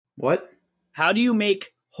What? How do you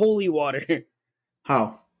make holy water?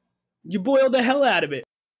 How? You boil the hell out of it.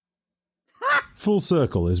 Full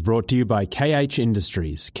Circle is brought to you by KH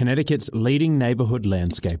Industries, Connecticut's leading neighbourhood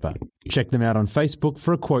landscaper. Check them out on Facebook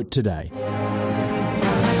for a quote today.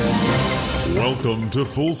 Welcome to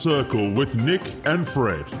Full Circle with Nick and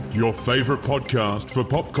Fred, your favourite podcast for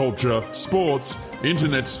pop culture, sports,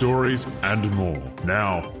 internet stories, and more.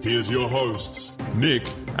 Now, here's your hosts, Nick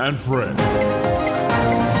and Fred.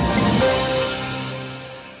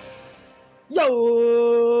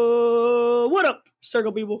 Yo, what up,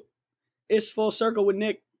 Circle people? It's Full Circle with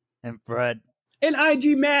Nick and Fred and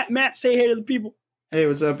IG Matt. Matt, say hey to the people. Hey,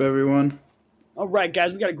 what's up, everyone? All right,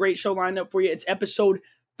 guys, we got a great show lined up for you. It's episode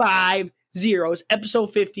 50. It's episode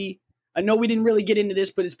 50. I know we didn't really get into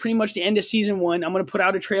this, but it's pretty much the end of season 1. I'm going to put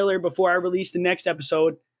out a trailer before I release the next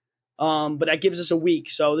episode, but that gives us a week.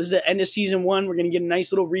 So this is the end of season 1. We're going to get a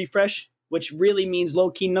nice little refresh, which really means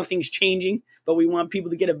low-key nothing's changing, but we want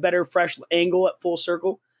people to get a better, fresh angle at Full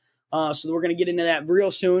Circle. So we're going to get into that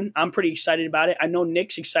real soon. I'm pretty excited about it. I know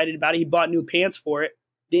Nick's excited about it. He bought new pants for it.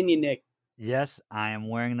 Didn't you, Nick? Yes, I am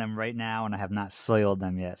wearing them right now, and I have not soiled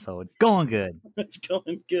them yet, so it's going good. It's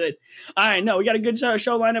going good. All right, no, we got a good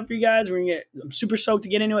show lined up for you guys. I'm super stoked to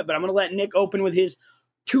get into it, but I'm going to let Nick open with his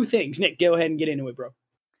 2 things. Nick, go ahead and get into it, bro.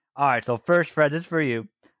 All right, so first, Fred, this is for you.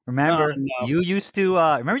 Remember, you used to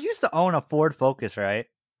own a Ford Focus, right?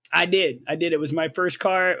 I did. It was my first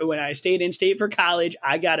car when I stayed in state for college.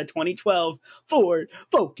 I got a 2012 Ford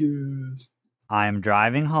Focus. I am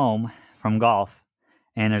driving home from golf,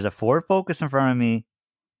 and there's a Ford Focus in front of me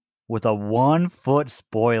with a 1-foot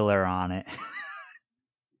spoiler on it.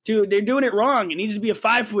 Dude, they're doing it wrong. It needs to be a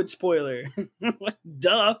 5-foot spoiler.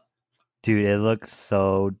 Duh. Dude, it looks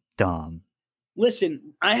so dumb.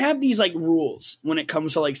 Listen, I have these rules when it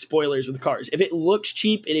comes to spoilers with cars. If it looks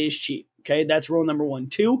cheap, it is cheap. Okay, that's rule number 1.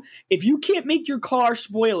 2, if you can't make your car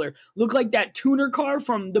spoiler look like that tuner car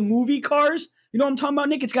from the movie Cars, you know what I'm talking about,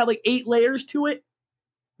 Nick? It's got 8 layers to it.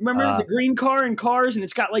 Remember the green car in Cars, and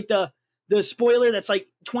it's got the spoiler that's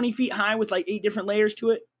 20 feet high with 8 different layers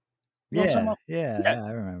to it? You know yeah,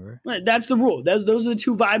 I remember. That's the rule. Those are the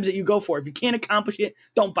 2 vibes that you go for. If you can't accomplish it,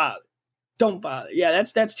 don't bother. Don't bother. Yeah,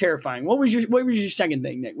 that's terrifying. What was your second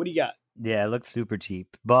thing, Nick? What do you got? Yeah, it looked super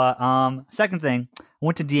cheap. But second thing, I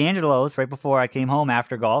went to D'Angelo's right before I came home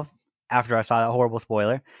after golf, after I saw that horrible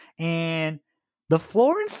spoiler. And the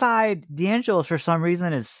floor inside D'Angelo's for some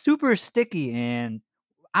reason is super sticky. And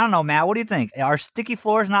I don't know, Matt, what do you think? Are sticky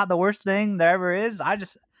floors not the worst thing there ever is?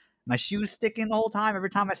 My shoes sticking the whole time. Every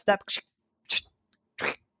time I step.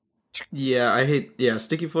 Yeah,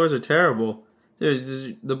 sticky floors are terrible.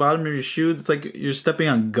 The bottom of your shoes, it's like you're stepping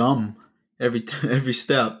on gum every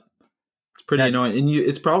step. It's pretty annoying. And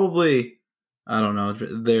it's probably, I don't know,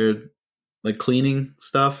 they're cleaning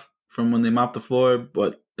stuff from when they mop the floor,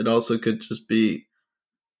 but it also could just be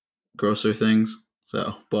grosser things.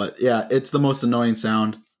 So, but yeah, it's the most annoying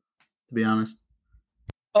sound, to be honest.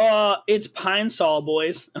 It's Pine Sol,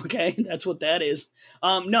 boys. Okay, that's what that is.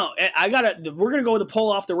 No, we're gonna go with a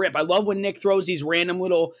pull off the rip. I love when Nick throws these random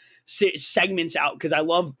little segments out because I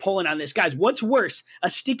love pulling on this. Guys, what's worse, a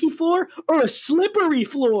sticky floor or a slippery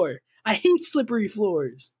floor? I hate slippery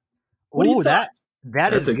floors. What do you think?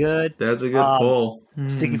 That's good. That's a good pull.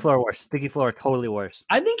 Sticky floor worse. Sticky floor totally worse.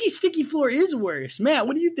 I think sticky floor is worse. Matt,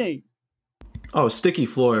 what do you think? Oh, sticky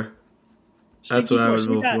floor. That's what I would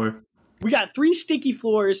vote for. We got 3 sticky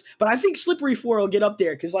floors, but I think slippery floor will get up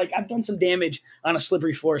there because I've done some damage on a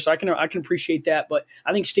slippery floor, so I can appreciate that. But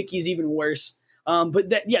I think sticky is even worse.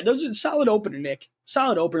 But those are solid opener, Nick.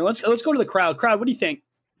 Solid opener. Let's go to the crowd. Crowd, what do you think?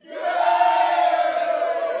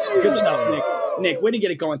 Good stuff, Nick. Nick, way to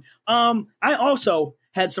get it going. I also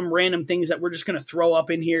had some random things that we're just gonna throw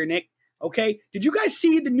up in here, Nick. Okay, did you guys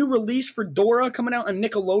see the new release for Dora coming out on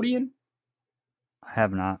Nickelodeon? I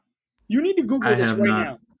have not. You need to Google this right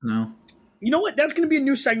now. No. You know what? That's going to be a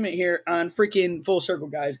new segment here on freaking Full Circle,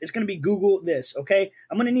 guys. It's going to be Google this, okay?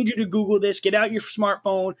 I'm going to need you to Google this. Get out your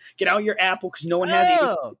smartphone. Get out your Apple because no one has it.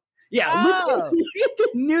 Yeah, look at the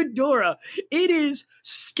new Dora. It is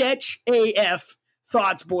sketch AF.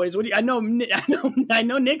 Thoughts, boys. What do you, I know Nick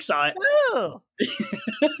saw it. Oh.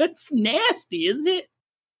 It's nasty, isn't it?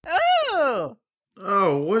 Oh,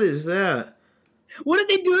 what is that? What did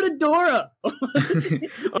they do to Dora?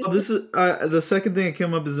 This is the second thing that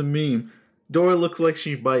came up is a meme. Dora looks like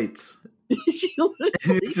she bites.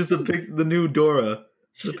 It's just the new Dora.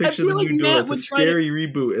 The picture of the new Dora. It's a scary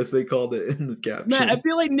reboot, as they called it in the caption. Man, I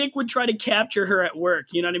feel like Nick would try to capture her at work.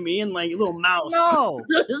 You know what I mean? Like a little mouse. No.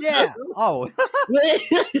 Yeah. Oh.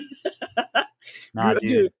 Nah,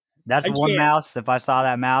 dude. That's one mouse. If I saw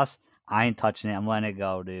that mouse, I ain't touching it. I'm letting it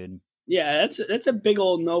go, dude. Yeah, that's a big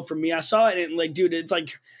old no for me. I saw it and like, dude, it's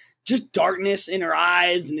like just darkness in her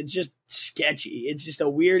eyes and it's just sketchy. It's just a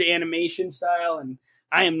weird animation style and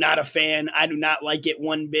I am not a fan. I do not like it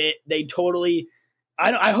one bit. They totally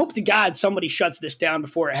I hope to God somebody shuts this down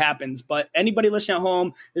before it happens. But anybody listening at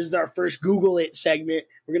home, this is our first Google it segment.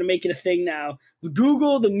 We're gonna make it a thing now.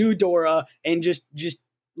 Google the new Dora and just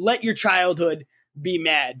let your childhood be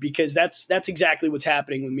mad because that's exactly what's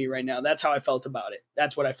happening with me right now. That's how I felt about it.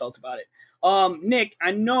 That's what I felt about it. Nick,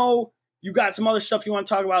 I know you got some other stuff you want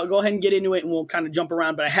to talk about. Go ahead and get into it, and we'll kind of jump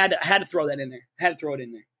around. But I had to throw that in there. I had to throw it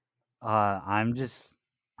in there.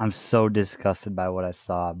 I'm so disgusted by what I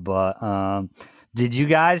saw. But did you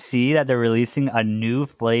guys see that they're releasing a new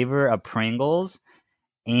flavor of Pringles,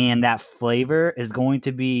 and that flavor is going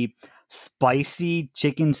to be spicy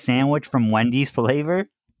chicken sandwich from Wendy's flavor?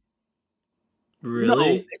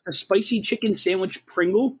 Really? No, it's a spicy chicken sandwich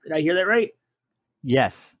Pringle. Did I hear that right?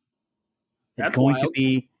 Yes. It's That's going to wild.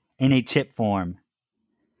 be in a chip form.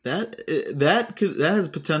 That has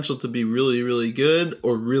potential to be really, really good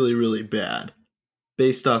or really, really bad,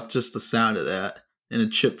 based off just the sound of that in a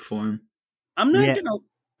chip form. I'm not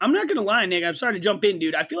gonna lie, Nick. I'm sorry to jump in,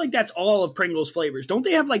 dude. I feel like that's all of Pringles flavors. Don't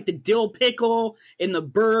they have like the dill pickle in the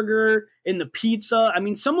burger, in the pizza? I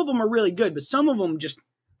mean, some of them are really good, but some of them just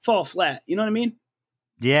fall flat. You know what I mean?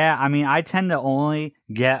 Yeah, I mean, I tend to only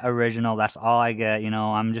get original. That's all I get. You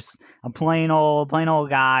know, I'm just a plain old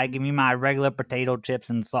guy. Give me my regular potato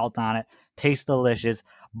chips and salt on it. Tastes delicious.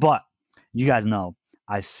 But you guys know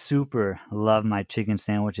I super love my chicken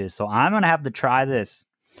sandwiches. So I'm going to have to try this.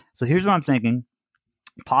 So here's what I'm thinking.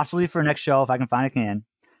 Possibly for next show, if I can find a can.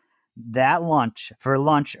 For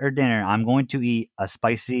lunch or dinner, I'm going to eat a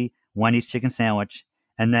spicy Wendy's chicken sandwich.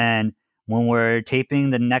 And then when we're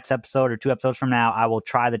taping the next episode or 2 episodes from now, I will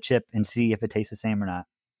try the chip and see if it tastes the same or not.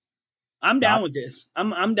 I'm down with this.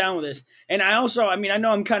 I'm down with this. And I also, I mean, I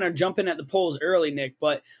know I'm kind of jumping at the polls early, Nick,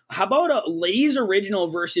 but how about a Lay's original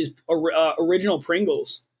versus original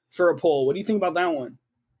Pringles for a poll? What do you think about that one?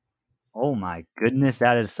 Oh my goodness,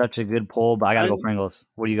 that is such a good poll, but I gotta go Pringles.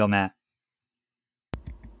 Where do you go, Matt?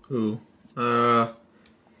 Ooh.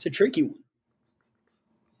 It's a tricky one.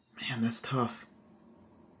 Man, that's tough.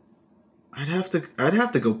 I'd have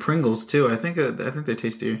to go Pringles too. I think they're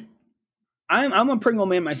tastier. I'm a Pringle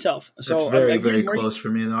man myself. So It's very close for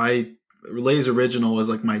me though. Lay's original was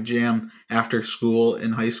like my jam after school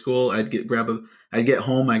in high school. I'd get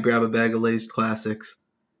home, I'd grab a bag of Lay's classics.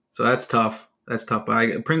 So that's tough.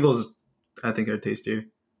 But Pringles, I think, are tastier.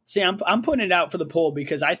 See, I'm putting it out for the poll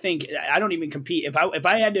because I think I don't even compete. If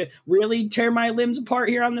I had to really tear my limbs apart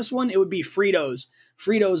here on this one, it would be Fritos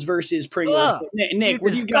versus Pringles. Ugh, Nick,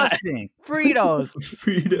 what do you got? Fritos.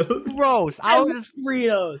 Fritos. Gross.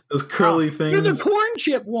 Fritos. Those curly things. They're the corn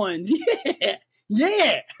chip ones.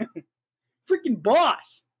 Yeah. Freaking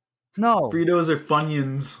boss. No. Fritos are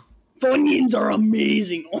Funyuns. Funyuns are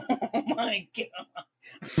amazing. Oh my god.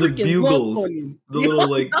 The bugles. The little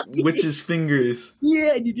like witch's fingers.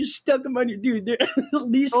 Yeah, and you just stuck them on your dude. They're the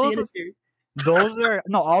least sanitary. Those are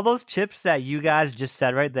all those chips that you guys just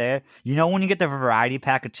said right there. You know when you get the variety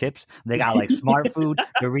pack of chips, they got like Smart Food,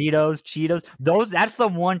 Doritos, Cheetos. That's the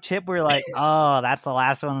one chip where you're like, oh, that's the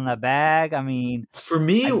last one in the bag. I mean, for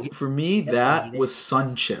me, that was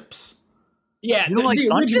Sun Chips. Yeah, you don't like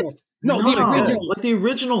Sun Chips? No, the original. Like the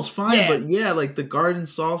original's fine, but yeah, like the garden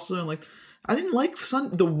salsa and like I didn't like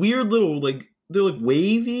the weird little like they're like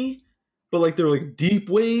wavy, but like they're like deep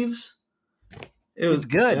waves. It's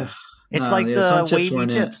good. It's like the wavy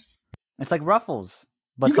chips. It's like Ruffles.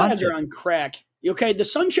 But you guys are on crack. Okay, the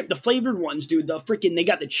Sun Chip, the flavored ones, dude. They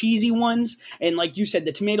got the cheesy ones, and like you said,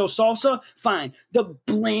 the tomato salsa. Fine. The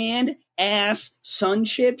bland ass Sun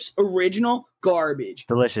Chips original garbage.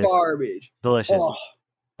 Delicious. Garbage. Delicious.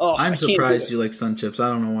 Oh, I'm surprised you like Sun Chips. I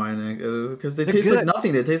don't know why, Nick. Because they taste like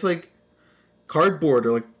nothing. They taste like cardboard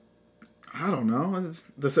or like I don't know. It's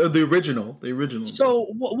the original. The original. So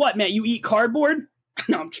what, Matt? You eat cardboard?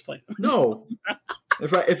 No, I'm just playing. No.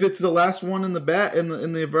 If it's the last one in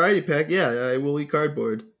the variety pack, yeah, I will eat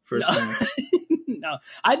cardboard for a snack. No,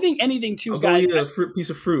 I think anything too, I'll guys. go eat a piece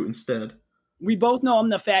of fruit instead. We both know I'm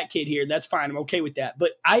the fat kid here. That's fine. I'm okay with that.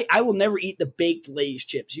 But I will never eat the baked Lay's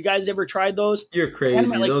chips. You guys ever tried those? You're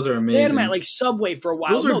crazy. Those are amazing. They had them at like Subway for a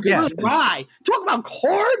while. Those are good. Dry. Talk about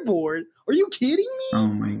cardboard. Are you kidding me? Oh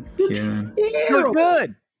my god. They're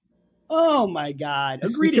good. Oh my god.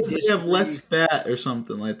 It's because they have less fat or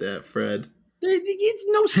something like that, Fred. It's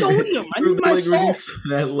no sodium. I need my salt.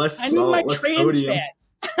 Less I need salt, my less trans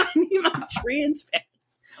fats. I need my trans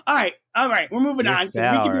fats. All right. We're moving on.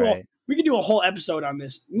 We could do a whole episode on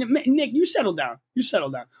this. Nick, you settle down.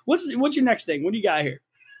 What's your next thing? What do you got here?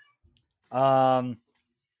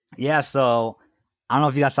 Yeah, so I don't know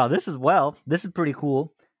if you guys saw this as well. This is pretty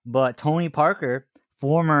cool. But Tony Parker,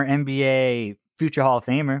 former NBA future Hall of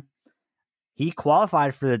Famer, he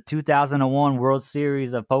qualified for the 2001 World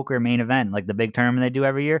Series of Poker main event, like the big tournament they do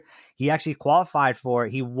every year. He actually qualified for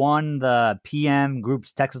it. He won the PM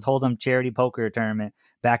Group's Texas Hold'em Charity Poker Tournament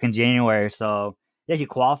back in January. So, yeah, he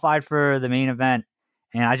qualified for the main event.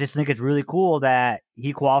 And I just think it's really cool that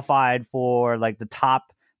he qualified for like the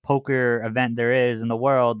top poker event there is in the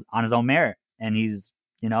world on his own merit. And he's,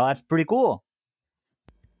 that's pretty cool.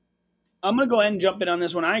 I'm going to go ahead and jump in on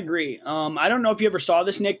this one. I agree. I don't know if you ever saw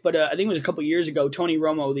this, Nick, but I think it was a couple years ago. Tony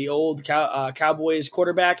Romo, the old Cowboys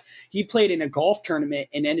quarterback, he played in a golf tournament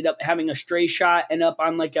and ended up having a stray shot and up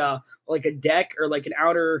on like a deck or like an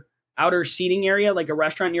outer seating area, like a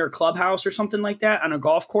restaurant near a clubhouse or something like that on a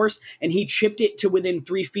golf course. And he chipped it to within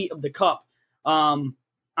 3 feet of the cup on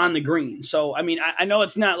the green. So, I mean, I know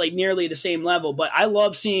it's not like nearly the same level, but I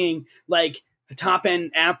love seeing like top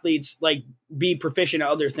end athletes like be proficient at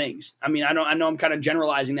other things. I mean, I know I'm kind of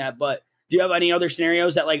generalizing that, but do you have any other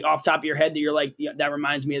scenarios that like off the top of your head that you're like, yeah, that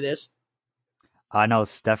reminds me of this? I know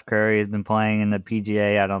Steph Curry has been playing in the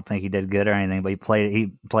PGA. I don't think he did good or anything, but he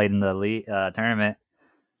played in the league tournament.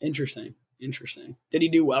 Interesting. Did he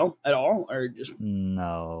do well at all or just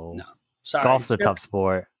no? Sorry. Golf's a tough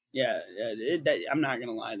sport. Yeah, I'm not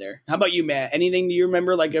gonna lie there. How about you, Matt? Anything do you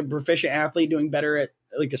remember like a proficient athlete doing better at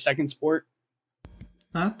like a second sport?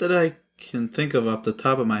 Not that I can think of off the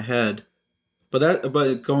top of my head, but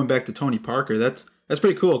going back to Tony Parker, that's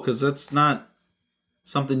pretty cool because that's not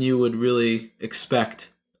something you would really expect.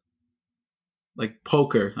 Like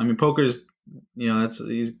poker, I mean, poker's that's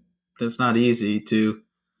not easy to.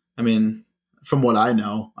 I mean, from what I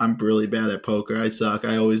know, I'm really bad at poker. I suck.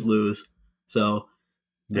 I always lose. So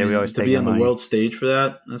yeah, we always to be on the world stage for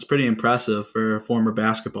that, that's pretty impressive for a former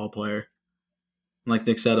basketball player. Like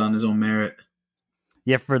Nick said, on his own merit.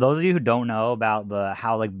 Yeah, for those of you who don't know about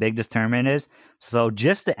how like big this tournament is, so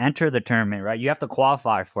just to enter the tournament, right, you have to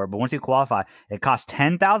qualify for it. But once you qualify, it costs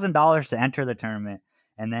 $10,000 to enter the tournament,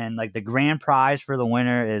 and then like the grand prize for the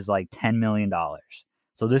winner is like $10 million.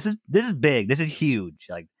 So this is big. This is huge.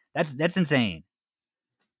 Like that's insane.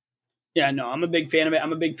 Yeah, no, I'm a big fan of it.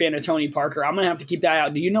 I'm a big fan of Tony Parker. I'm gonna have to keep that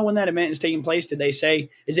out. Do you know when that event is taking place? Did they say?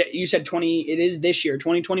 Is it? You said 20. It is this year,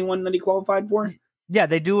 2021 that he qualified for. Yeah,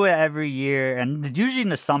 they do it every year, and it's usually in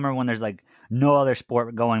the summer when there's like no other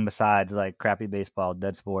sport going besides like crappy baseball,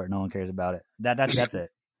 dead sport. No one cares about it. That's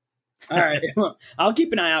it. All right, I'll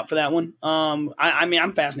keep an eye out for that one. I mean,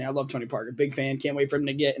 I'm fascinated. I love Tony Parker, big fan. Can't wait for him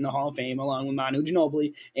to get in the Hall of Fame along with Manu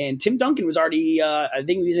Ginobili and Tim Duncan was already. I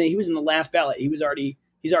think he was in the last ballot. He's already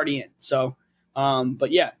in. So,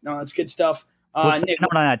 but yeah, no, that's good stuff. Nick,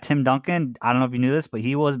 Tim Duncan. I don't know if you knew this, but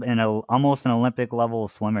he was almost an Olympic level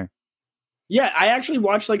swimmer. Yeah, I actually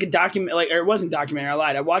watched like a document, or it wasn't documentary. I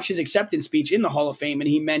lied. I watched his acceptance speech in the Hall of Fame, and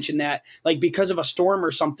he mentioned that like because of a storm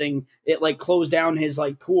or something, it like closed down his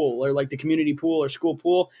like pool or like the community pool or school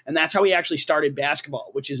pool, and that's how he actually started basketball,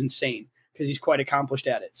 which is insane because he's quite accomplished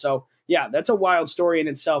at it. So yeah, that's a wild story in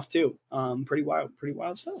itself too. Pretty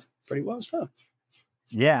wild stuff.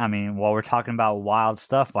 Yeah, I mean, while we're talking about wild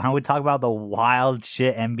stuff, why don't we talk about the wild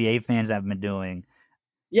shit NBA fans have been doing?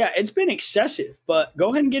 Yeah, it's been excessive, but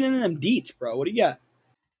go ahead and get into them deets, bro. What do you got?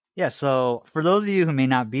 Yeah, so for those of you who may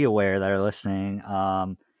not be aware that are listening,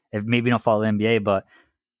 if maybe you don't follow the NBA, but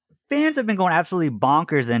fans have been going absolutely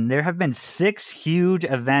bonkers, and there have been 6 huge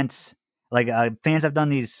events. Like fans have done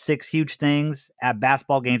these 6 huge things at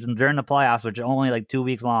basketball games and during the playoffs, which are only like 2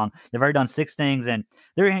 weeks long. They've already done 6 things, and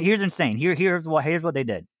here's insane. Here's what they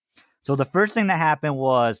did. So the first thing that happened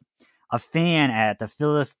was a fan at the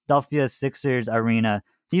Philadelphia Sixers arena.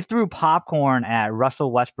 He threw popcorn at Russell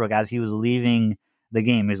Westbrook as he was leaving the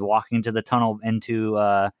game. He was walking to the tunnel into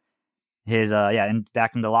back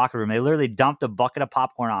in the locker room. They literally dumped a bucket of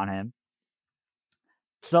popcorn on him.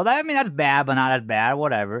 So that's bad, but not as bad.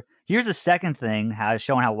 Whatever. Here's the second thing,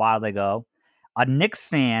 showing how wild they go. A Knicks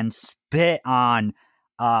fan spit on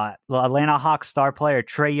the Atlanta Hawks star player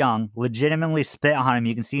Trae Young. Legitimately spit on him.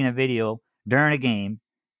 You can see in a video during a game.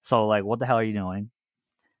 So like, what the hell are you doing?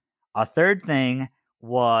 A third thing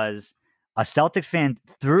was a Celtics fan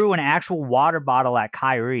threw an actual water bottle at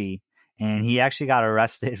Kyrie, and he actually got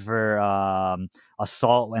arrested for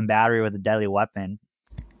assault and battery with a deadly weapon.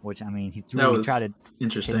 Which, I mean, he tried to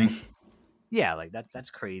interesting. Yeah, like that's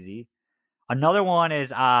crazy. Another one is,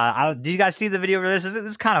 did you guys see the video for this? This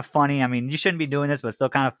is kind of funny. I mean, you shouldn't be doing this, but it's still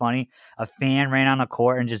kind of funny. A fan ran on the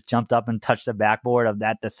court and just jumped up and touched the backboard of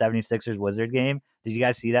the 76ers Wizard game. Did you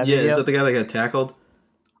guys see that video? Is that the guy that got tackled?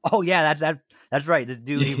 Oh, yeah, that's right. This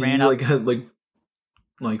dude, he ran up. Got,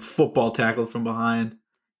 like football tackled from behind.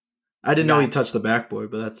 I didn't know he touched the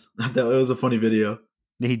backboard, but that was a funny video.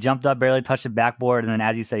 He jumped up, barely touched the backboard, and then,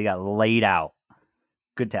 as you said, he got laid out.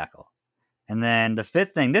 Good tackle. And then the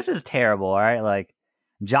fifth thing, this is terrible, all right? Like,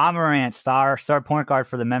 Ja Morant, star point guard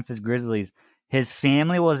for the Memphis Grizzlies, his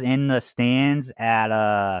family was in the stands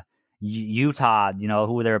at Utah,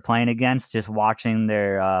 who they were playing against, just watching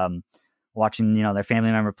their their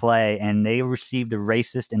family member play, and they received a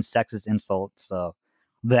racist and sexist insult. So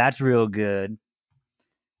that's real good.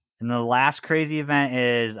 And the last crazy event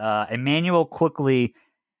is Emmanuel quickly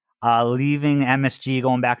leaving MSG,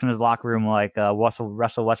 going back in his locker room like Russell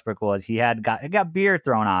Westbrook was. He got beer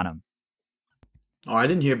thrown on him. Oh, I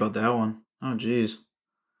didn't hear about that one. Oh, jeez.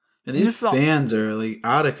 And these fans are like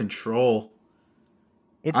out of control.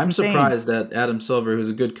 I'm insane. Surprised that Adam Silver, who's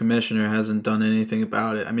a good commissioner, hasn't done anything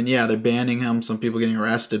about it. I mean, yeah, they're banning him. Some people getting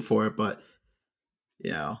arrested for it, but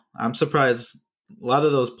I'm surprised. A lot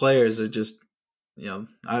of those players are just,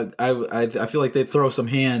 I feel like they'd throw some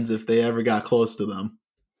hands if they ever got close to them.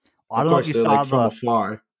 I don't know if you saw from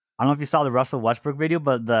afar. I don't know if you saw the Russell Westbrook video,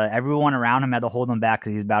 but everyone around him had to hold him back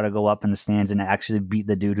because he's about to go up in the stands and actually beat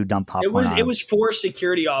the dude who dumped popcorn. It was 4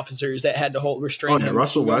 security officers that had to restrain him.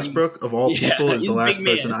 Russell Westbrook of all people is the last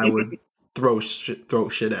person I would throw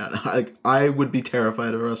shit at. I would be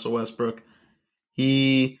terrified of Russell Westbrook.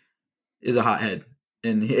 He is a hothead,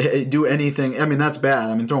 and he do anything. I mean, that's bad.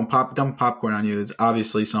 I mean, throwing dumb popcorn on you is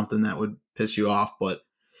obviously something that would piss you off, but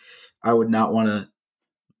I would not want to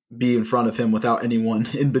be in front of him without anyone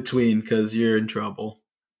in between because you're in trouble.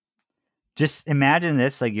 Just imagine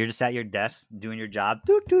this, like you're just at your desk doing your job,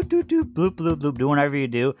 doot, doot, doot, doot, bloop, bloop, bloop, doing whatever you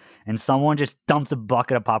do, and someone just dumps a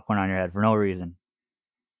bucket of popcorn on your head for no reason.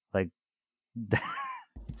 Like,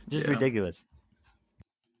 just ridiculous.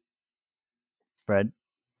 Fred?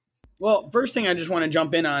 Well, first thing I just want to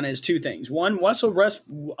jump in on is 2 things. One, Russell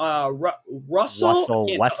Westbrook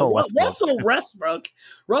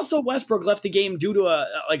left the game due to a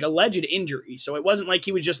alleged injury. So it wasn't like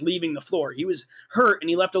he was just leaving the floor. He was hurt and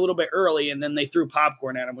he left a little bit early, and then they threw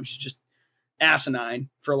popcorn at him, which is just asinine,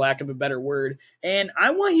 for lack of a better word. And I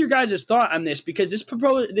want your guys' thought on this because this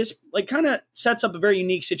kind of sets up a very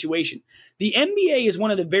unique situation. The NBA is one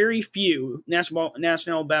of the very few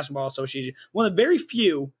National Basketball Association, one of the very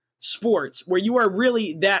few sports where you are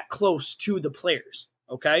really that close to the players.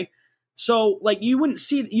 Okay. So you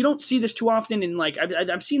don't see this too often in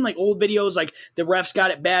I've seen old videos like the refs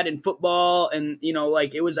got it bad in football, and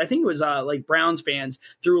I think it was Browns fans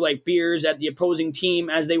threw beers at the opposing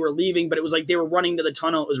team as they were leaving, but it was they were running to the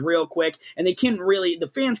tunnel. It was real quick, and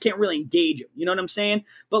the fans can't really engage them. You know what I'm saying?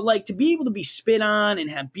 But to be able to be spit on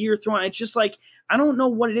and have beer thrown, it's just I don't know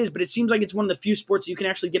what it is, but it seems like it's one of the few sports you can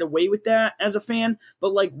actually get away with that as a fan.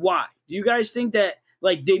 But why? Do you guys think that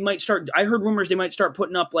they might start? I heard rumors they might start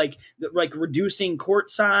putting up reducing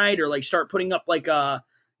courtside, or start putting up you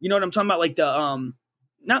know what I'm talking about, the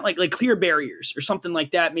not clear barriers or something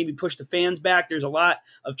like that. Maybe push the fans back. There's a lot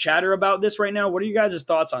of chatter about this right now. What are you guys'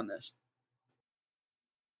 thoughts on this?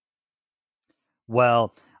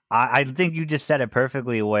 Well, I think you just said it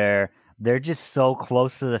perfectly, where they're just so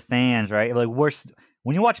close to the fans, right?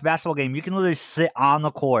 When you watch a basketball game, you can literally sit on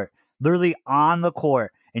the court,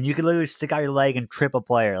 and you can literally stick out your leg and trip a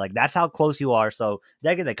player. That's how close you are. So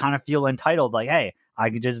they kind of feel entitled, hey, I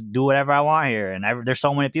can just do whatever I want here, and there's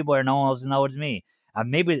so many people here, no one else knows it's me.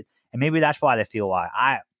 Maybe that's why they feel why.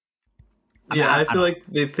 I feel like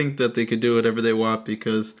they think that they could do whatever they want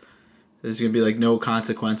because there's going to be no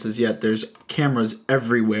consequences, yet there's cameras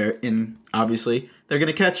everywhere, and obviously they're going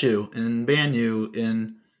to catch you and ban you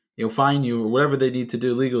and fine you or whatever they need to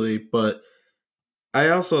do legally. But I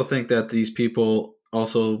also think that these people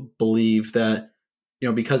also believe that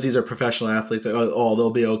because these are professional athletes,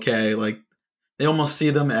 they'll be okay. They almost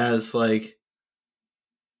see them as for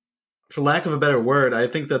lack of a better word, I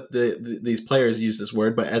think that these players use this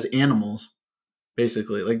word, but as animals,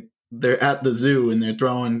 basically. They're at the zoo and they're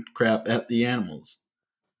throwing crap at the animals.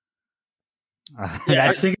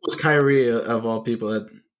 I think it was Kyrie of all people,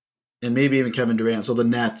 and maybe even Kevin Durant. So the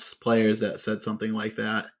Nets players that said something like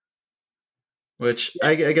that, which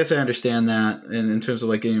I guess I understand that in terms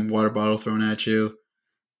of getting a water bottle thrown at you.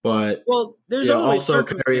 But there's also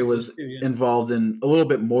Kyrie was involved in a little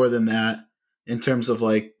bit more than that in terms of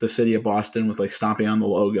the city of Boston with stomping on the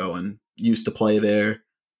logo, and used to play there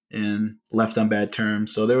and left on bad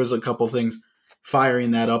terms. So there was a couple things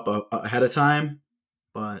firing that up ahead of time,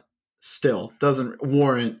 but still doesn't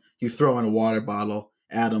warrant you throwing a water bottle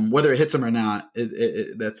at them, whether it hits them or not.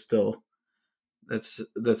 That's still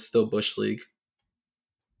Bush League.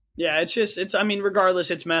 Yeah, it's. I mean,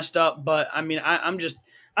 regardless, it's messed up. But I mean,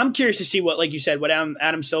 I'm curious to see what, like you said, what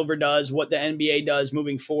Adam Silver does, what the NBA does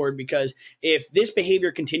moving forward. Because if this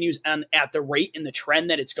behavior continues at the rate and the trend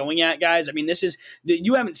that it's going at, guys, I mean,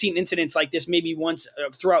 you haven't seen incidents like this maybe once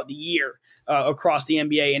throughout the year across the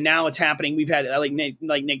NBA, and now it's happening. We've had, like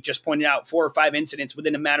Nick just pointed out, 4 or 5 incidents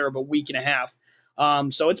within a matter of a week and a half.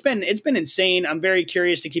 So it's been insane. I'm very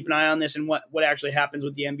curious to keep an eye on this and what actually happens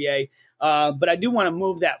with the NBA. But I do want to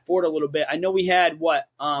move that forward a little bit. I know we had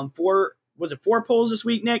 4 polls this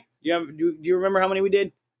week, Nick? Do you remember how many we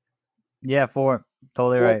did? Yeah, 4.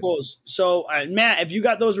 Totally 4 right. polls. So Matt, if you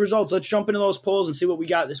got those results, let's jump into those polls and see what we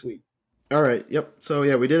got this week. All right. Yep. So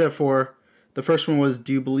yeah, we did have 4. The first one was,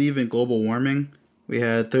 do you believe in global warming? We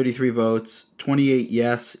had 33 votes, 28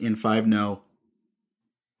 yes, and 5 no.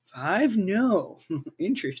 5 no.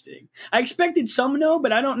 Interesting. I expected some no,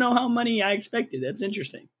 but I don't know how many I expected. That's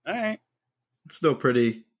interesting. All right. Still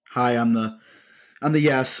pretty high on the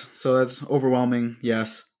yes, so that's overwhelming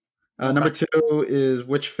yes. Okay. Number 2 is,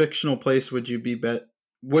 which fictional place would be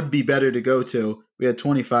better to go to? We had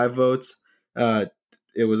 25 votes.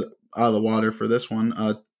 It was out of the water for this one.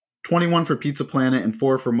 21 for Pizza Planet and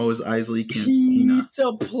 4 for Mos Eisley Cantina.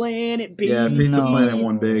 Pizza Planet, baby. Yeah, Pizza Planet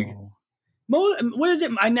won big. What is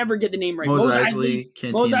it? I never get the name right. Mos Eisley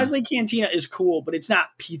Cantina. Mos Eisley Cantina is cool, but it's not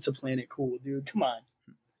Pizza Planet cool, dude. Come on.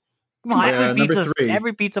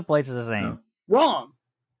 Every pizza place is the same. No.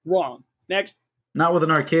 Wrong. Next. Not with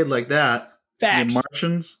an arcade like that. Facts. The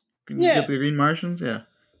Martians? Can you get the Green Martians? Yeah.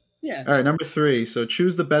 Yeah. All right, number 3. So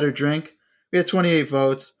choose the better drink. We had 28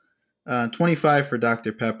 votes. 25 for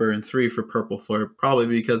Dr. Pepper and 3 for Purple Fleur. Probably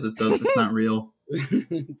because it's not real.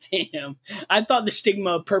 Damn. I thought the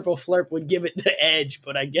stigma of Purple Flurp would give it the edge,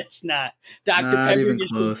 but I guess not. Dr. Not Pepper even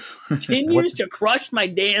just close. continues to crush my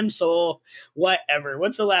damn soul. Whatever.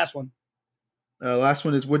 What's the last one? Last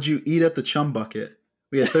one is, would you eat at the Chum Bucket?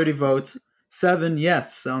 We had 30 votes. 7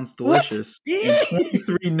 yes, sounds delicious. And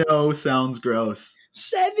 23 no, sounds gross.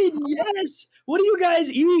 7 yes. What do you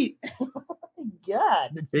guys eat? Oh my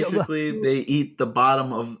God. Basically, they eat the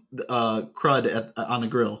bottom of crud on a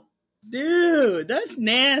grill. Dude, that's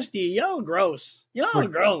nasty. Y'all gross.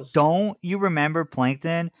 Gross. Don't you remember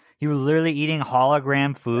Plankton? He was literally eating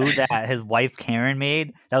hologram food that his wife Karen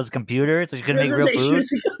made. That was a computer, so she couldn't make real food. She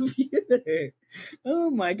was a computer.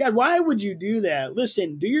 Oh my God. Why would you do that?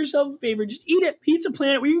 Listen, do yourself a favor. Just eat at Pizza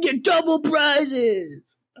Planet where you can get double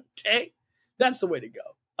prizes. Okay? That's the way to go.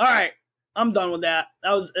 All right. I'm done with that.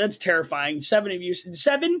 That's terrifying. 7 of you.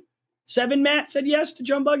 7? 7, Matt said yes to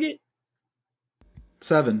Chum Bucket?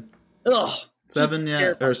 7. Ugh. 7, yeah.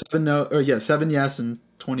 Terrifying. Or 7 no. Or yeah, 7 yes and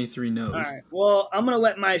 23 no's. All right. Well, I'm going to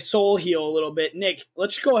let my soul heal a little bit. Nick,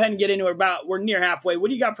 let's go ahead and get into it. We're near halfway. What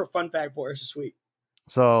do you got for fun fact for us this week?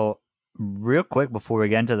 So, real quick before we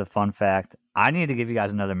get into the fun fact, I need to give you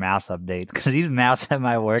guys another mouse update because these mouse at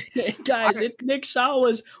my work. Hey guys, it's Nick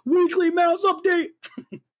Sawa's weekly mouse update.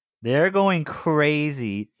 They're going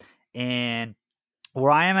crazy. And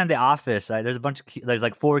where I am in the office, there's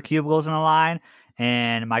like 4 cubicles in a line.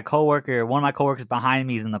 And one of my coworkers behind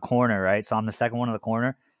me is in the corner, right? So I'm the second one in the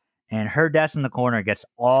corner. And her desk in the corner gets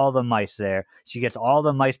all the mice there. She gets all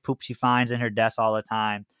the mice poop she finds in her desk all the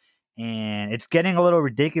time. And it's getting a little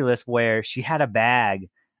ridiculous where she had a bag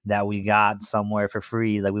that we got somewhere for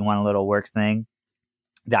free. Like we won a little work thing,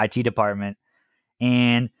 the IT department.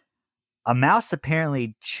 And a mouse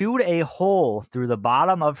apparently chewed a hole through the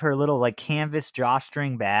bottom of her little like canvas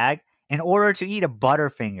drawstring bag in order to eat a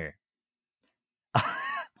Butterfinger.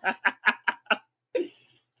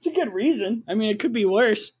 It's a good reason. I mean, it could be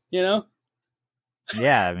worse, you know?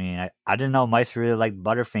 Yeah, I mean, I didn't know mice really liked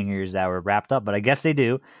Butterfingers that were wrapped up, but I guess they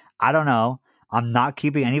do. I don't know. I'm not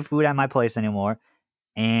keeping any food at my place anymore,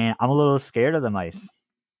 and I'm a little scared of the mice.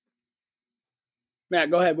 Matt,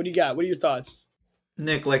 go ahead. What do you got? What are your thoughts?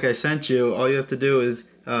 Nick, like I sent you, all you have to do is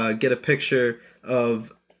get a picture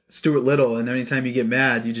of Stuart Little, and anytime you get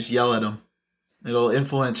mad, you just yell at him. It'll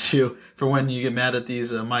influence you for when you get mad at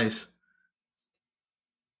these mice.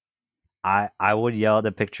 I would yell at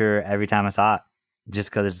the picture every time I saw it,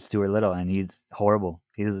 just because it's Stuart Little, and he's horrible.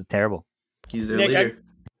 He's terrible. He's their leader.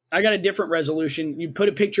 I got a different resolution. You put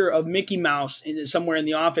a picture of Mickey Mouse somewhere in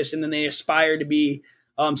the office, and then they aspire to be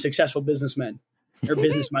successful businessmen or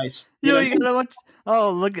business mice. You got a bunch.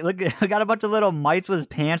 Oh, look! I got a bunch of little mice with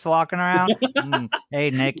pants walking around.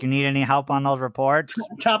 Hey, Nick, you need any help on those reports?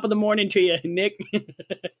 Top of the morning to you, Nick.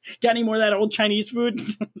 Got any more of that old Chinese food?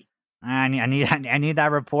 I need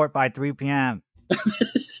that report by 3 p.m.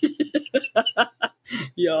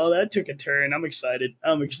 Yo, that took a turn. I'm excited,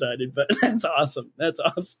 but that's awesome.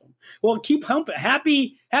 Well, keep humping.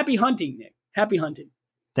 Happy hunting, Nick. Happy hunting.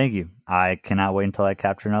 Thank you. I cannot wait until I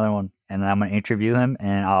capture another one, and then I'm going to interview him,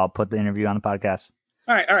 and I'll put the interview on the podcast.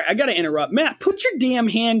 All right. I got to interrupt. Matt, put your damn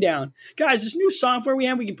hand down. Guys, this new software we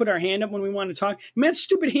have, we can put our hand up when we want to talk. Matt's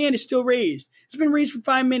stupid hand is still raised. It's been raised for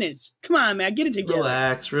 5 minutes. Come on, Matt. Get it together.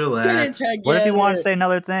 Relax. Get it together. What if you want to say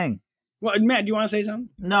another thing? Well, Matt, do you want to say something?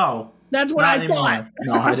 No. That's what I thought.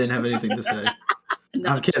 No, I didn't have anything to say. No,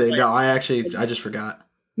 I'm kidding. No, I just forgot.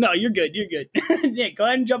 No, you're good. Nick, go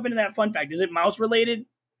ahead and jump into that fun fact. Is it mouse related?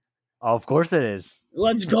 Oh, of course it is.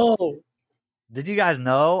 Let's go. Did you guys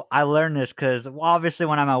know? I learned this because, well, obviously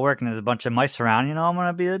when I'm at work and there's a bunch of mice around, I'm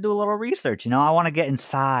going to do a little research. I want to get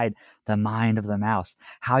inside the mind of the mouse.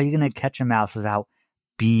 How are you going to catch a mouse without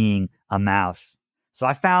being a mouse? So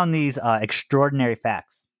I found these extraordinary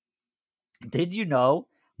facts. Did you know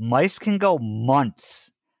mice can go months,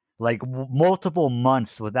 like multiple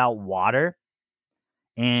months without water?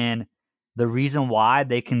 And the reason why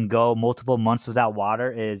they can go multiple months without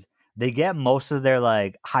water is they get most of their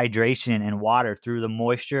like hydration and water through the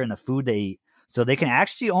moisture and the food they eat. So they can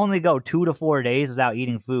actually only go 2 to 4 days without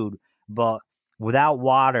eating food, but without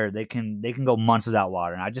water, they can go months without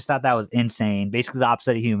water. And I just thought that was insane. Basically the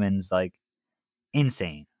opposite of humans, like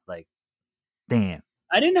insane. Like, damn.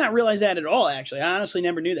 I did not realize that at all, actually. I honestly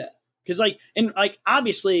never knew that. Because,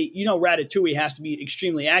 obviously, Ratatouille has to be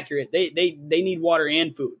extremely accurate. They need water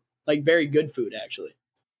and food. Like, very good food, actually.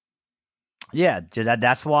 Yeah,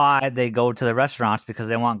 that's why they go to the restaurants, because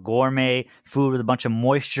they want gourmet food with a bunch of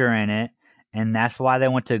moisture in it. And that's why they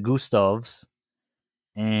went to Gustav's.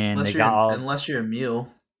 And unless you're a meal,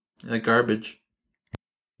 like garbage.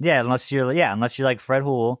 Yeah, unless you're like Fred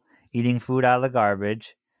Hool, eating food out of the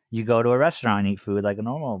garbage. You go to a restaurant and eat food like a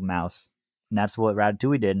normal mouse. And that's what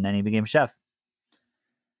Ratatouille did, and then he became chef.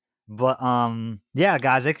 But, yeah,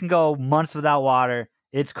 guys, they can go months without water.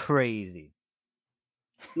 It's crazy.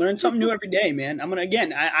 Learn something new every day, man.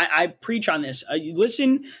 I preach on this. You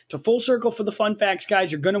listen to Full Circle for the fun facts,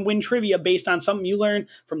 guys. You're going to win trivia based on something you learned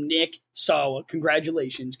from Nick Sawa.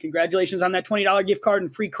 Congratulations. Congratulations on that $20 gift card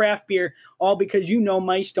and free craft beer, all because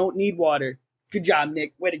mice don't need water. Good job,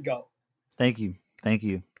 Nick. Way to go. Thank you.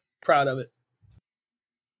 Proud of it.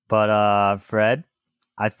 But Fred,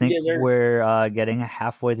 I think we're getting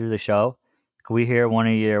halfway through the show. Can we hear one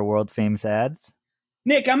of your world famous ads?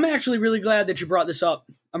 Nick, I'm actually really glad that you brought this up.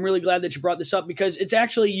 I'm really glad that you brought this up because it's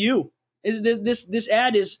actually you. This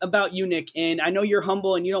ad is about you, Nick, and I know you're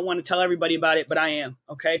humble and you don't want to tell everybody about it, but I am.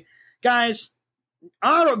 Okay, guys.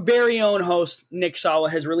 Our very own host Nick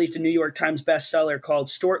Sawa has released a New York Times bestseller called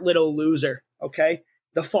 "Stuart Little Loser." Okay,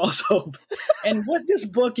 The False Hope, and what this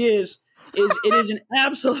book is it is an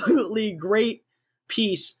absolutely great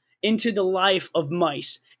piece into the life of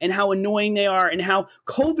mice and how annoying they are and how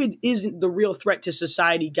COVID isn't the real threat to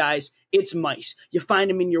society, guys. It's mice. You find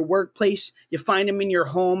them in your workplace. You find them in your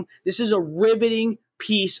home. This is a riveting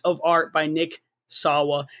piece of art by Nick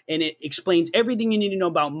Sawa, and it explains everything you need to know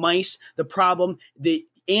about mice, the problem, the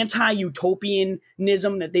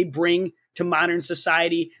anti-utopianism that they bring to modern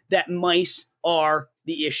society, that mice are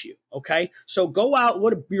the issue. Okay, so go out, go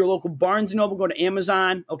to your local Barnes & Noble, go to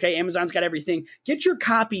Amazon. Okay, Amazon's got everything. Get your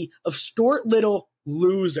copy of Stuart Little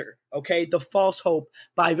Loser. Okay, The False Hope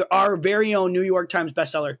by our very own New York Times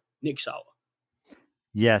bestseller, Nick Sawa.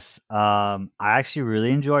 Yes, I actually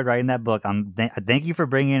really enjoyed writing that book. Thank you for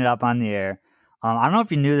bringing it up on the air. I don't know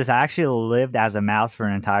if you knew this. I actually lived as a mouse for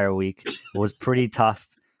an entire week. It was pretty tough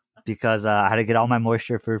because I had to get all my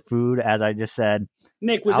moisture for food, as I just said.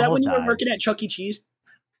 Nick, was that when you were working at Chuck E. Cheese?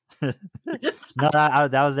 No,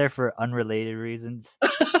 that was there for unrelated reasons.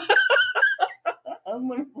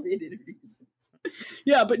 Unrelated reasons.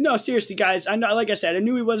 Yeah, but no, seriously, guys. I know, like I said, I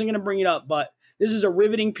knew he wasn't going to bring it up, but this is a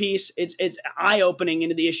riveting piece. It's eye-opening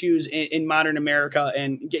into the issues in modern America,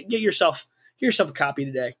 and get yourself a copy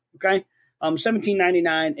today. Okay.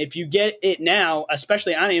 $17.99. If you get it now,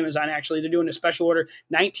 especially on Amazon, actually, they're doing a special order,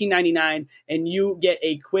 $19.99, and you get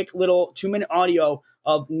a quick little 2-minute audio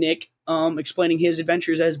of Nick explaining his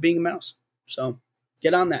adventures as being a mouse. So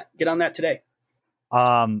get on that. Get on that today.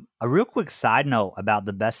 A real quick side note about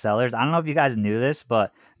the bestsellers. I don't know if you guys knew this,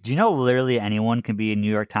 but do you know literally anyone can be a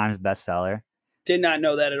New York Times bestseller? Did not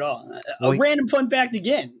know that at all. A random fun fact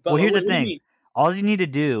again. But here's the thing. All you need to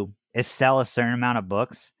do is sell a certain amount of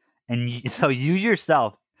books. And so you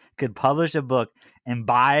yourself could publish a book and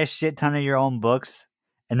buy a shit ton of your own books,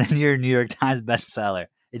 and then you're a New York Times bestseller.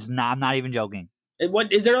 I'm not even joking.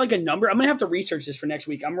 What is there like a number? I'm gonna have to research this for next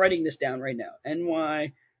week. I'm writing this down right now.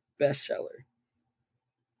 NY bestseller.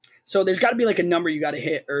 So there's got to be like a number you got to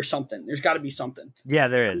hit or something. There's got to be something. Yeah,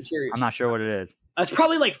 there is. I'm not sure what it is. It's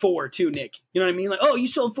probably like 4 too, Nick. You know what I mean? Like, oh, you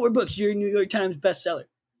sold 4 books. You're a New York Times bestseller.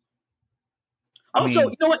 Also,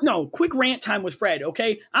 you know what? No, quick rant time with Fred,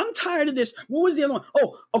 okay? I'm tired of this. What was the other one?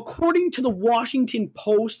 Oh, according to the Washington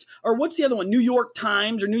Post, or what's the other one? New York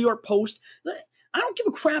Times or New York Post. I don't give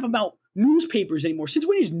a crap about newspapers anymore. Since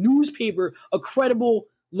when is newspaper a credible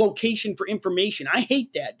location for information? I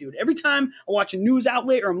hate that, dude. Every time I watch a news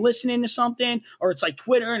outlet or I'm listening to something, or it's like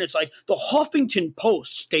Twitter and it's like the Huffington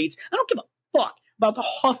Post states, I don't give a fuck about the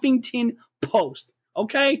Huffington Post,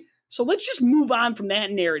 okay? So let's just move on from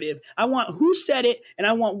that narrative. I want who said it, and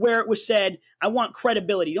I want where it was said. I want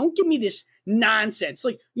credibility. Don't give me this nonsense.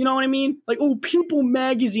 Like, you know what I mean? Like, oh, People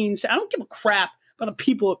Magazine said. I don't give a crap about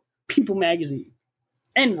the People Magazine.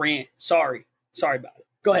 And rant. Sorry about it.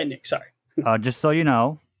 Go ahead, Nick. Sorry. Just so you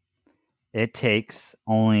know, it takes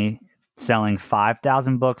only selling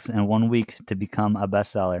 5,000 books in 1 week to become a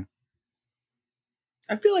bestseller.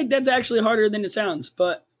 I feel like that's actually harder than it sounds,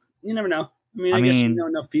 but you never know. I guess you know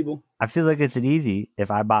enough people. I feel like it's easy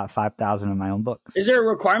if I bought 5,000 of my own books. Is there a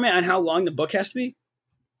requirement on how long the book has to be?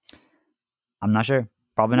 I'm not sure.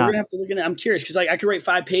 Probably We're not. gonna have to look at it. I'm curious because like I could write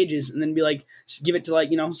 5 pages and then be like, give it to like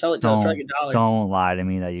sell it to for like $1. Don't lie to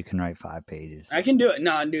me that you can write 5 pages. I can do it.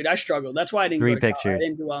 No, dude, I struggled. That's why I didn't 3 go to pictures. college. I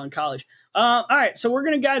didn't do well in college. All right, so we're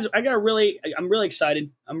gonna, guys. I'm really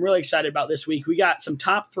excited. I'm really excited about this week. We got some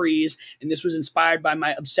top 3s, and this was inspired by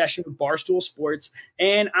my obsession with Barstool Sports,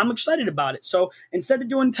 and I'm excited about it. So instead of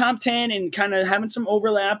doing top 10 and kind of having some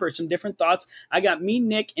overlap or some different thoughts, I got me,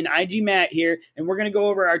 Nick, and IG Matt here, and we're gonna go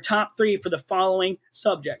over our top 3 for the following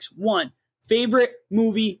subjects. 1, favorite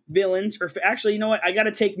movie villains, or actually, you know what? I got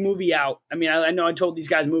to take movie out. I mean, I know I told these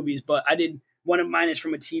guys movies, but I did one of mine is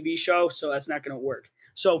from a TV show, so that's not going to work.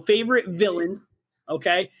 So favorite villains,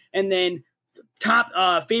 okay? And then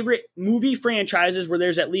top favorite movie franchises where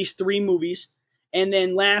there's at least 3 movies. And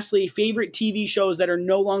then lastly, favorite TV shows that are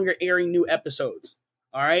no longer airing new episodes.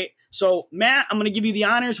 All right? So, Matt, I'm going to give you the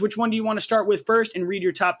honors. Which one do you want to start with first and read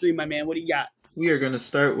your top 3, my man? What do you got? We are going to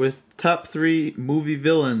start with top 3 movie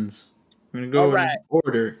villains. We're going to go in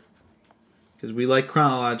order because we like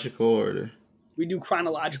chronological order. We do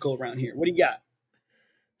chronological around here. What do you got?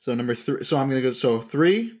 So number 3. So I'm going to go. So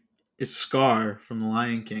 3 is Scar from The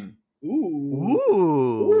Lion King.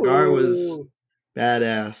 Ooh. Scar was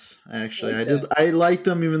badass, actually. Okay. I liked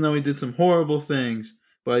him even though he did some horrible things,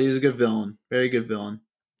 but he was a good villain. Very good villain.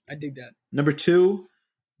 I dig that. Number 2,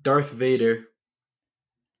 Darth Vader.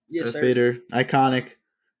 Yes, Darth Vader, iconic.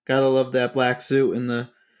 Gotta love that black suit and the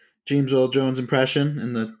James Earl Jones impression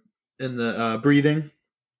and the breathing.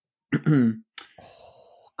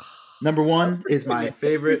 Number 1 is my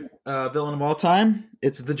favorite villain of all time.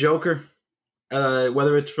 It's the Joker.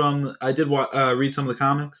 Whether it's from, I did read some of the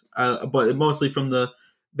comics, but mostly from the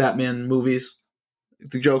Batman movies.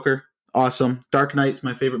 The Joker, awesome. Dark Knight's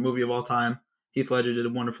my favorite movie of all time. Heath Ledger did a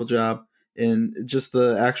wonderful job, and just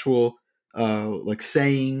the actual like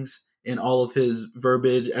sayings and all of his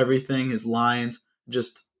verbiage, everything, his lines,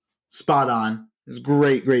 just spot on. He's a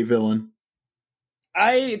great villain.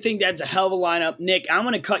 I think that's a hell of a lineup. Nick, I'm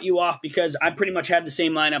going to cut you off because I pretty much have the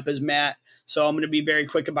same lineup as Matt, so I'm going to be very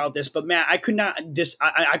quick about this. But Matt, I could not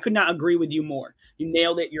agree with you more. You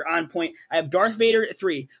nailed it. You're on point. I have Darth Vader at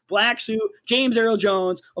 3, black suit, James Earl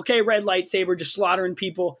Jones, okay, red lightsaber, just slaughtering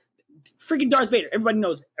people. Freaking Darth Vader. Everybody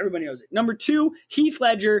knows it. Number 2, Heath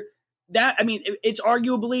Ledger. It's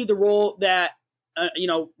arguably the role that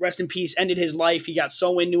rest in peace, ended his life. He got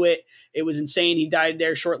so into it. It was insane. He died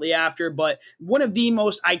there shortly after. But one of the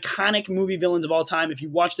most iconic movie villains of all time. If you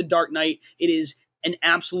watch The Dark Knight, it is an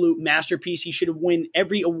absolute masterpiece. He should have won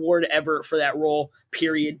every award ever for that role,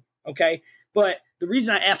 period. Okay? But the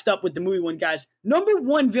reason I effed up with the movie one, guys, number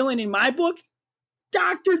 1 villain in my book,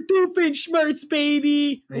 Dr. Doofenshmirtz,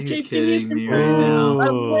 baby. Are you kidding me right now? I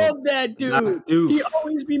love that dude. He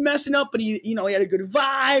always be messing up, but he had a good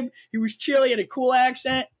vibe. He was chill. He had a cool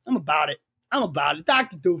accent. I'm about it.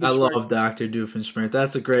 Dr. Doofenshmirtz. I love Dr. Doofenshmirtz.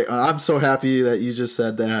 That's a great one. I'm so happy that you just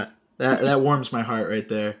said that. That warms my heart right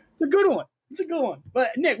there. It's a good one.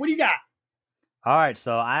 But Nick, what do you got? All right,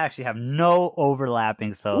 so I actually have no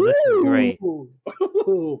overlapping, so this is great.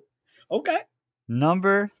 Okay.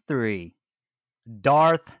 Number 3.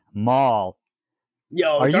 Darth Maul.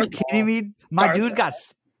 Yo, are you kidding me? My dude's got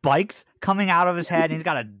spikes coming out of his head, and he's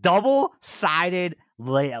got a double-sided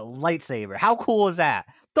lightsaber. How cool is that?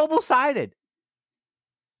 Double-sided.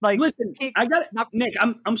 Like, listen, Nick.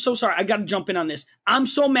 I'm so sorry. I got to jump in on this. I'm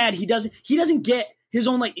so mad he doesn't get his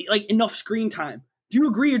own like enough screen time. Do you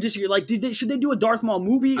agree or disagree? Like, should they do a Darth Maul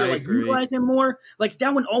movie or I like agree. utilize him more? Like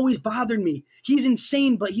that one always bothered me. He's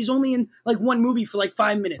insane, but he's only in like one movie for like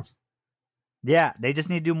 5 minutes. Yeah, they just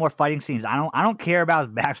need to do more fighting scenes. I don't care about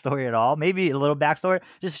his backstory at all. Maybe a little backstory.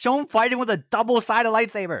 Just show him fighting with a double-sided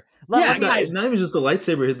lightsaber. Yeah, It's not even just the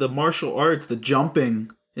lightsaber. The martial arts, the jumping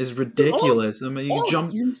is ridiculous. I mean, you can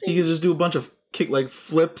jump. He's insane. You can just do a bunch of like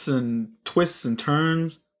flips and twists and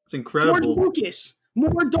turns. It's George incredible. Lucas,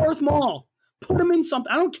 more Darth Maul. Put him in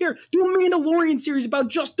something. I don't care. Do a Mandalorian series about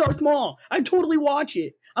just Darth Maul. I'd totally watch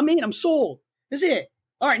it. I'm in. I'm sold. That's it.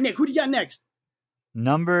 All right, Nick, who do you got next?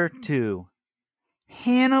 Number 2,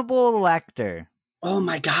 Hannibal Lecter. Oh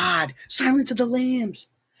my God. Silence of the Lambs.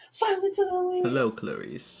 Silence of the Lambs. Hello,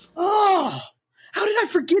 Clarice. Oh, how did I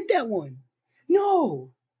forget that one?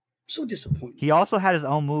 No. I'm so disappointed. He also had his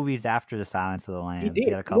own movies after The Silence of the Lambs. He did.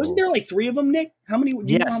 had a couple. Wasn't there like 3 of them, Nick? How many? Do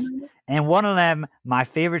you know how Yes. many? And one of them, my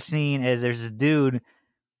favorite scene is there's this dude,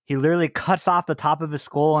 he literally cuts off the top of his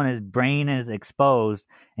skull and his brain is exposed,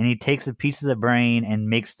 and he takes a piece of the brain and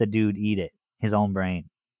makes the dude eat it, his own brain.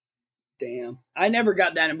 Damn. I never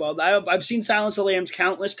got that involved. I've seen Silence of the Lambs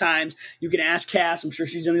countless times. You can ask Cass. I'm sure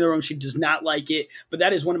she's in the room. She does not like it. But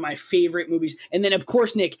that is one of my favorite movies. And then, of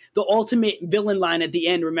course, Nick, the ultimate villain line at the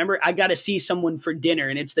end. Remember, I got to see someone for dinner.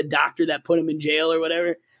 And it's the doctor that put him in jail or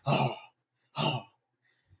whatever. Oh.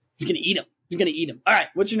 He's going to eat him. He's going to eat him. All right.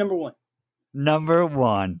 What's your number 1? Number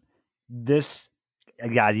 1. This,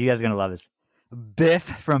 God, you guys are going to love this. Biff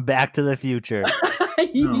from Back to the Future.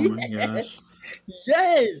 Oh my gosh.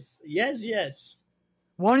 Yes.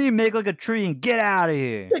 Why don't you make like a tree and get out of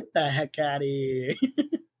here? Get the heck out of here.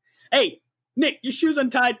 Hey, Nick, your shoe's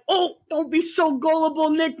untied. Oh, don't be so gullible,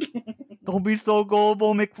 Nick. Don't be so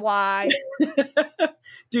gullible, McFly.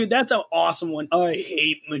 Dude, that's an awesome one. I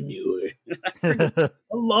hate manure. I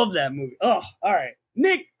love that movie. Oh, all right.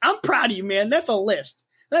 Nick, I'm proud of you, man. That's a list.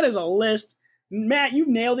 That is a list. Matt, you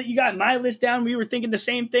nailed it. You got my list down. We were thinking the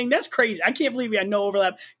same thing. That's crazy. I can't believe we had no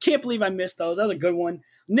overlap. Can't believe I missed those. That was a good one.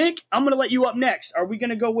 Nick, I'm going to let you up next. Are we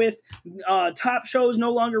going to go with top shows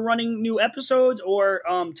no longer running new episodes or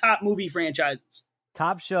top movie franchises?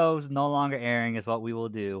 Top shows no longer airing is what we will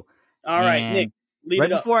do. All right, And Nick, leave right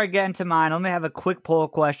it up. before I get into mine, let me have a quick poll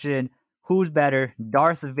question. Who's better,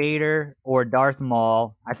 Darth Vader or Darth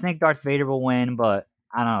Maul? I think Darth Vader will win, but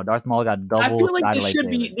I don't know. Darth Maul got double. I feel like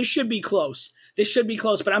this should be close. This should be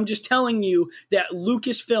close, but I'm just telling you that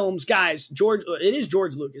Lucasfilms, guys, it is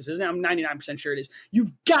George Lucas, isn't it? I'm 99% sure it is.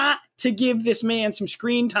 You've got to give this man some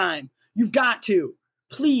screen time. You've got to.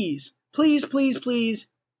 Please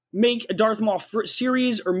make a Darth Maul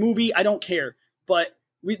series or movie. I don't care, but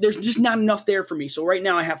there's just not enough there for me. So right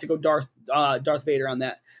now I have to go Darth Vader on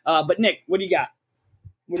that. But Nick, what do you got?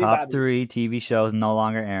 Top 3 TV shows no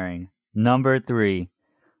longer airing. Number 3,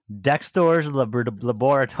 Dexter's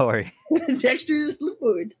Laboratory. Dexter's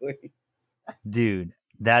Laboratory. Dude,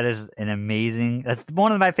 that is that's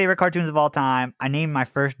one of my favorite cartoons of all time. I named my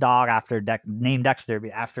first dog named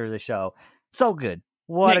Dexter after the show. So good.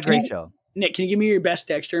 What a great show. Nick, can you give me your best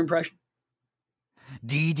Dexter impression?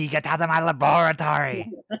 Dee, get out of my laboratory.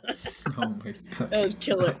 Oh my God. That was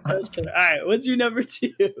killer. All right, what's your number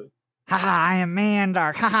 2? I am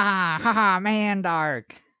Mandark. Mandark.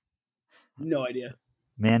 No idea.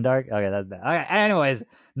 Mandark? Okay, that's bad. Okay, anyways,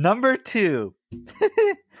 number 2.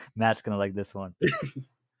 Matt's going to like this one.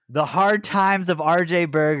 The Hard Times of R.J.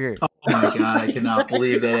 Berger. Oh my God, I cannot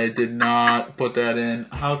believe that I did not put that in.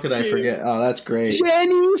 How could I forget? Oh, that's great.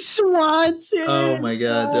 Jenny Swanson. Oh my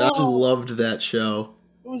God, I loved that show.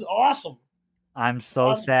 It was awesome. I'm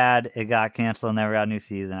so sad it got canceled and never got a new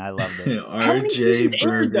season. I loved it. R.J.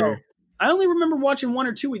 Berger. I only remember watching 1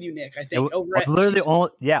 or 2 with you, Nick. I think literally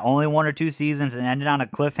only 1 or 2 seasons, and ended on a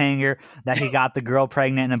cliffhanger that he got the girl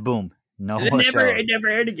pregnant, and boom, it never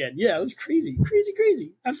aired again. Yeah, it was crazy.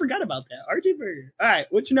 I forgot about that. R.J. Berger. All right,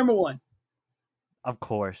 what's your number 1? Of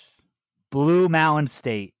course, Blue Mountain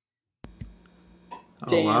State.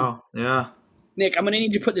 Oh wow, yeah. Nick, I'm gonna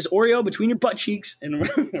need you to put this Oreo between your butt cheeks and run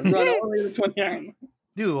all the way to the 29.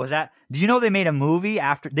 Dude, do you know they made a movie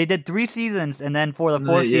after they did 3 seasons, and then for the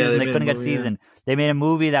 4th season they couldn't get a season. Yeah. They made a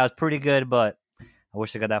movie that was pretty good, but I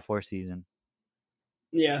wish they got that 4th season.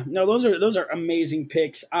 Yeah, no, those are amazing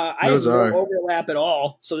picks. I have no overlap at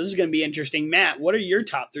all, so this is going to be interesting. Matt, what are your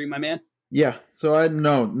top 3, my man? Yeah, so I had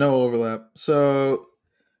no overlap. So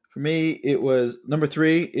for me, it was number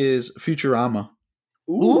 3 is Futurama.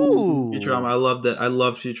 Ooh. Futurama, I loved it. I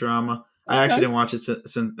love Futurama. Okay. I actually didn't watch it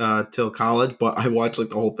since till college, but I watched like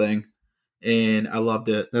the whole thing, and I loved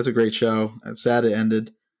it. That's a great show. I'm sad it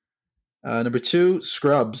ended. Number 2,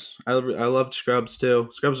 Scrubs. I loved Scrubs too.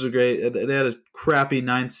 Scrubs was great. They had a crappy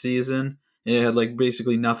 9th season, and it had like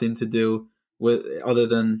basically nothing to do with other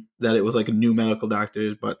than that it was like a new medical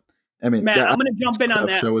doctors. But I mean, Matt, I'm going to jump in on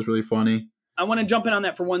that. Show was really funny. I want to jump in on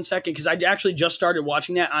that for 1 second because I actually just started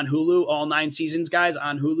watching that on Hulu, all 9 seasons, guys,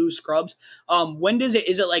 on Hulu, Scrubs. When is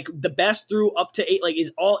it like the best through up to 8? Like,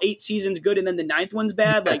 is all 8 seasons good and then the 9th one's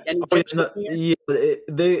bad? Like, any tips?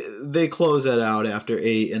 They close it out after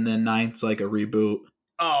 8, and then 9th's like a reboot.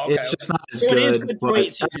 Oh, okay. It's just not as so good. It is good but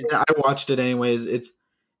 8 seasons. I watched it anyways.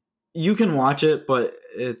 You can watch it, but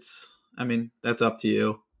that's up to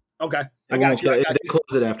you. Okay, I got you. They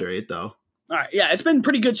close it after 8, though. All right, yeah, it's been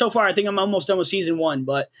pretty good so far. I think I'm almost done with season 1,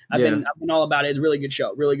 but I've been all about it. It's a really good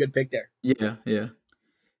show, really good pick there. Yeah.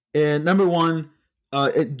 And number 1,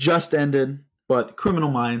 it just ended, but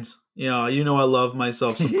Criminal Minds. I love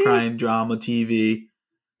myself some crime drama TV.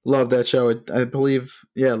 Love that show. I believe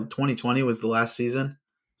 2020 was the last season,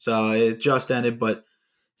 so it just ended. But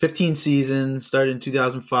 15 seasons, started in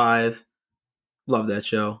 2005. Love that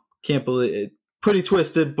show. Can't believe it. Pretty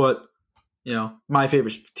twisted, but. My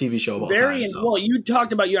favorite TV show of all time. So. Well, you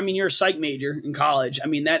talked about you're a psych major in college. I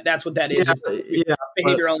mean, that's what that is. Yeah.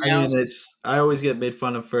 Behavioral analysis. I always get made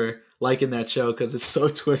fun of for liking that show because it's so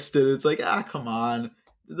twisted. It's like, come on.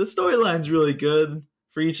 The storyline's really good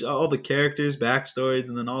for all the characters, backstories,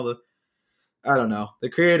 and then I don't know. The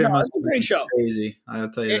creator must be a great show. Crazy. I'll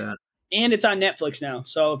tell you that. And it's on Netflix now.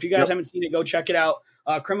 So if you guys haven't seen it, go check it out.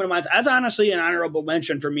 Criminal Minds. That's honestly an honorable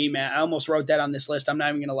mention for me, Matt. I almost wrote that on this list. I'm not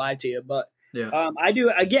even going to lie to you, but I do.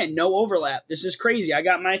 Again, no overlap. This is crazy. I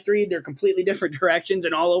got my 3. They're completely different directions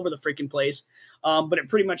and all over the freaking place. But it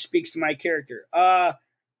pretty much speaks to my character.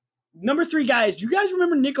 Number 3, guys. Do you guys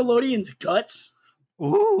remember Nickelodeon's Guts?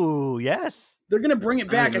 Ooh, yes. They're going to bring it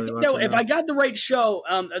back. I think if I got the right show,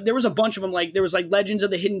 there was a bunch of them. Like there was like Legends of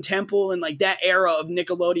the Hidden Temple and like that era of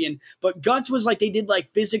Nickelodeon. But Guts was like they did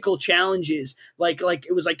like physical challenges. Like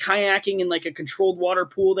it was like kayaking in like a controlled water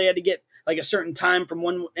pool. They had to get like a certain time from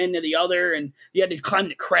one end to the other. And you had to climb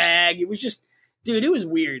the crag. It was just, dude, it was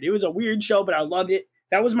weird. It was a weird show, but I loved it.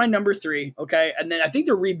 That was my number 3. Okay. And then I think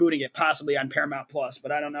they're rebooting it possibly on Paramount Plus,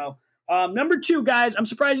 but I don't know. Number 2, guys, I'm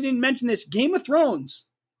surprised you didn't mention this. Game of Thrones.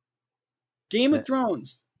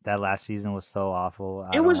 That last season was so awful.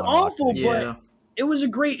 It was awful, but it was a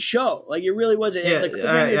great show. Like it really was. I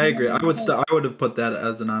agree. I would have put that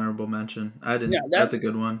as an honorable mention. I didn't. Yeah, that's a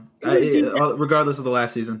good one. Regardless of the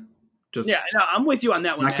last season. I'm with you on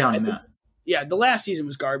that one. Not counting that. Yeah, the last season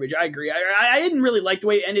was garbage. I agree. I didn't really like the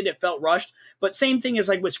way it ended. It felt rushed. But same thing as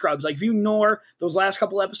like with Scrubs. Like if you ignore those last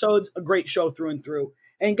couple episodes, a great show through and through.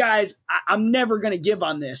 And guys, I'm never gonna give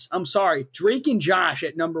on this. I'm sorry. Drake and Josh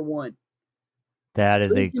at number 1. That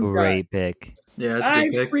is a great pick. Yeah, that's a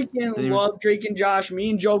good pick. I freaking love Drake and Josh. Me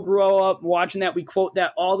and Joe grew up watching that. We quote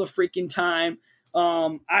that all the freaking time.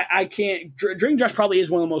 I can't. Drake and Josh probably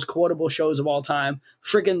is one of the most quotable shows of all time.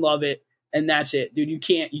 Freaking love it, and that's it, dude. You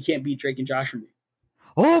can't beat Drake and Josh for me.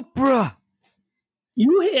 Oprah,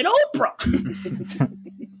 you hit Oprah.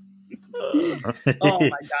 Oh my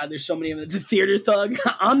God, there's so many of them. The theater thug.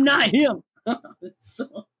 I'm not him.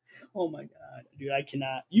 Oh my God, dude, I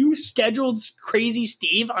cannot. You scheduled Crazy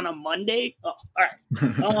Steve on a Monday? Oh, all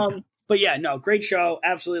right. But yeah, no, great show.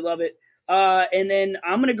 Absolutely love it. And then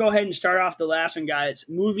I'm going to go ahead and start off the last one, guys.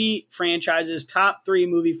 Movie franchises, top 3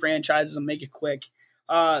 movie franchises. I'll make it quick.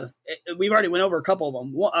 We've already went over a couple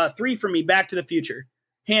of them. 3 for me, Back to the Future.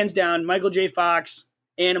 Hands down, Michael J. Fox,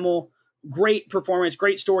 Animal. Great performance,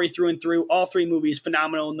 great story through and through. All 3 movies,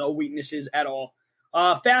 phenomenal, no weaknesses at all.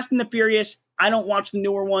 Fast and the Furious. I don't watch the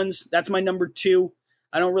newer ones. That's my number 2.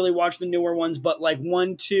 I don't really watch the newer ones, but like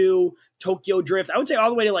 1, 2, Tokyo Drift. I would say all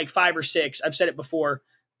the way to like 5 or 6. I've said it before.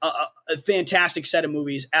 A fantastic set of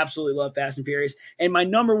movies. Absolutely love Fast and Furious. And my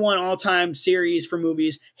number 1 all-time series for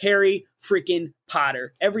movies, Harry freaking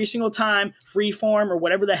Potter. Every single time Freeform or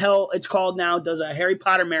whatever the hell it's called now does a Harry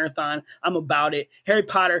Potter marathon, I'm about it. Harry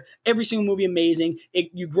Potter, every single movie amazing.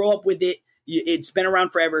 You grow up with it. It's been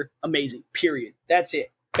around forever. Amazing. Period. That's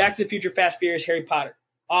it. Back to the Future, Fast, Furious, Harry Potter.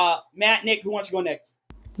 Matt, Nick, who wants to go next?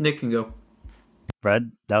 Nick can go.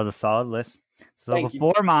 Fred, that was a solid list. So Thank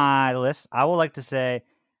before you. my list, I would like to say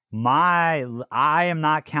I am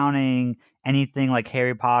not counting anything like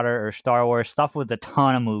Harry Potter or Star Wars, stuff with a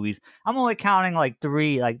ton of movies. I'm only counting like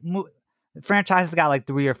 3, franchises got like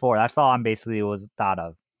 3 or 4. That's all I'm basically was thought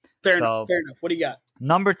of. Fair enough. What do you got?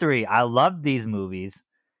 Number 3, I love these movies.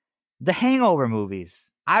 The Hangover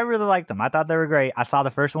movies. I really liked them. I thought they were great. I saw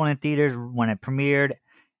the first one in theaters when it premiered.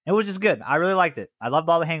 It was just good. I really liked it. I loved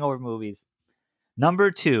all the Hangover movies.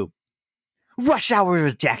 Number 2, Rush Hour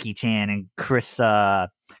with Jackie Chan and Chris,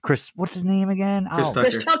 what's his name again? Chris Tucker.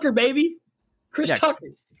 Chris Tucker, baby. Chris Tucker.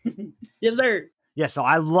 Yes, sir. Yeah, so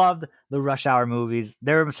I loved the Rush Hour movies.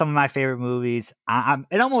 They're some of my favorite movies.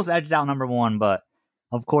 It almost edged out number one, but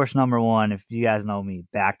of course, number one, if you guys know me,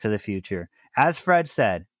 Back to the Future. As Fred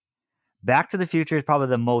said, Back to the Future is probably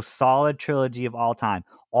the most solid trilogy of all time.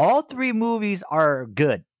 All three movies are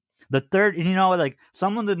good. The third, like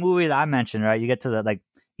some of the movies I mentioned, right? You get to the, like,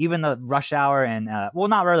 even the Rush Hour and, well,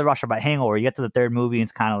 not really Rush Hour, but Hangover. You get to the third movie and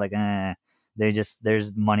it's kind of like,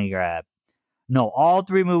 there's money grab. No, all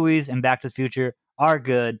three movies in Back to the Future are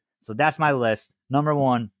good. So that's my list. Number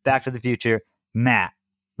one, Back to the Future. Matt,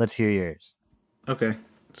 let's hear yours. Okay,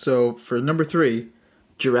 so for number 3,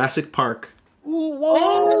 Jurassic Park. Ooh,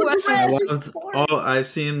 whoa! I've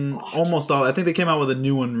seen almost all. I think they came out with a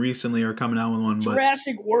new one recently or coming out with one. But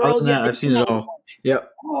Jurassic World. Other than that, I've seen it all.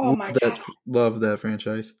 Yep. Oh my God. Love that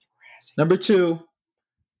franchise. Number 2,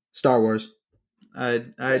 Star Wars. I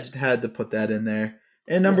had to put that in there.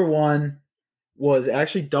 And number 1 was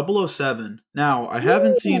actually 007. Now, I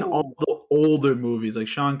haven't seen all the older movies like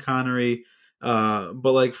Sean Connery, but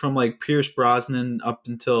like from like Pierce Brosnan up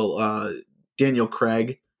until Daniel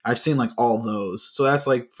Craig. I've seen like all those. So that's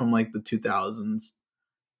like from like the 2000s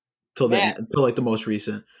till like the most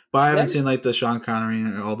recent. But I haven't seen like the Sean Connery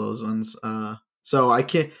and all those ones. So I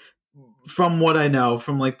can't, from what I know,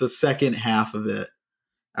 from like the second half of it,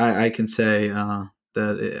 I can say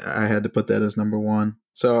that I had to put that as number 1.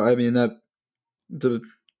 So I mean that the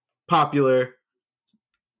popular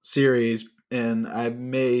series, and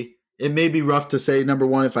it may be rough to say number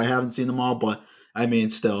 1 if I haven't seen them all, but I mean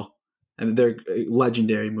still, I mean they're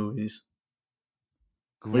legendary movies.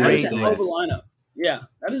 That is a hell of a lineup. Yeah,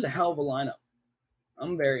 that is a hell of a lineup.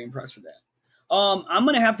 I'm very impressed with that. I'm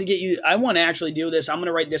gonna have to get you. I want to actually do this. I'm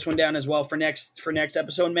gonna write this one down as well for next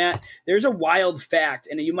episode, Matt. There's a wild fact,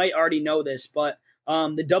 and you might already know this, but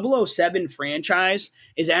the 007 franchise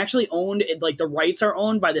is actually owned. Like the rights are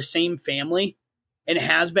owned by the same family, and it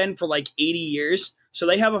has been for like 80 years. So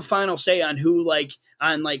they have a final say on who,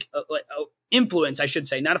 influence, I should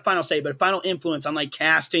say, not a final say, but a final influence on like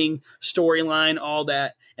casting, storyline, all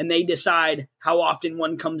that. And they decide how often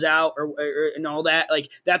one comes out or and all that. Like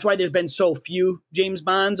that's why there's been so few James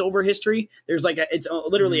Bonds over history. There's like it's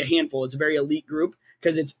literally a handful. It's a very elite group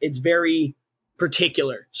because it's very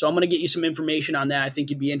particular. So I'm going to get you some information on that. I think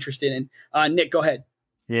you'd be interested in. Nick, go ahead.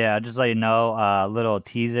 Yeah, just let you know, a little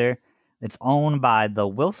teaser. It's owned by the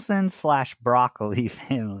Wilson/Broccoli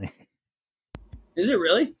family. Is it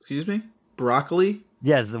really? Excuse me? Broccoli?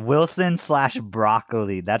 Yes,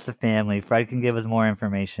 Wilson/Broccoli. That's a family. Fred can give us more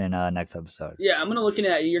information next episode. Yeah, I'm going to look into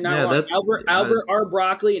that. You're not wrong. Albert R.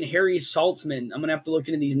 Broccoli and Harry Saltzman. I'm going to have to look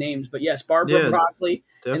into these names. But yes, Barbara Broccoli.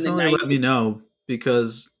 Definitely let me know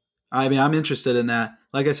because, I mean, I'm interested in that.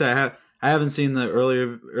 Like I said, I haven't seen the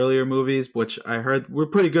earlier movies, which I heard were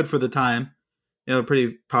pretty good for the time.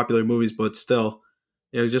 Pretty popular movies, but still,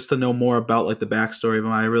 just to know more about like the backstory of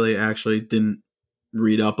them. I really actually didn't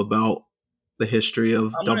read up about the history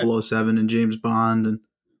of 007 and James Bond and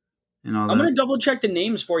all that. I'm going to double check the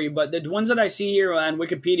names for you, but the ones that I see here on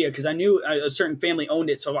Wikipedia, because I knew a certain family owned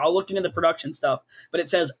it, so I'll look into the production stuff. But it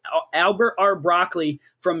says Albert R. Broccoli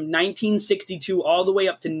from 1962 all the way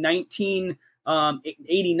up to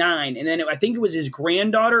 1989, and then I think it was his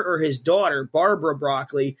granddaughter or his daughter, Barbara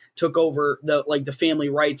Broccoli, took over the family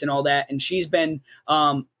rights and all that, and she's been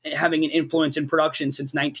having an influence in production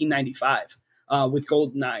since 1995. With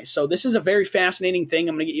GoldenEye. So this is a very fascinating thing.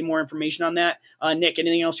 I'm going to get you more information on that. Nick,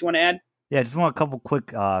 anything else you want to add? Yeah, just want a couple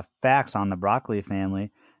quick facts on the Broccoli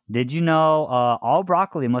family. Did you know all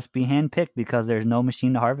broccoli must be handpicked because there's no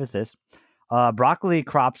machine to harvest this? Broccoli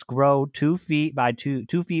crops grow 2 feet by 2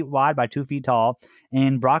 feet wide by 2 feet tall,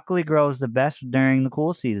 and broccoli grows the best during the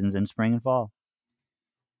cool seasons in spring and fall.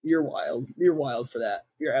 You're wild. You're wild for that.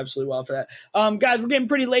 You're absolutely wild for that. Guys, we're getting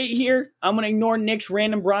pretty late here. I'm going to ignore Nick's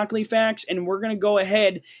random broccoli facts, and we're going to go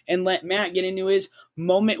ahead and let Matt get into his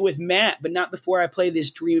moment with Matt, but not before I play this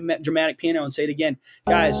dramatic piano and say it again.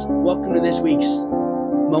 Guys, welcome to this week's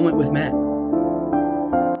moment with Matt.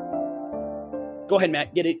 Go ahead,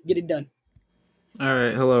 Matt. Get it done. All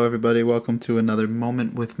right. Hello, everybody. Welcome to another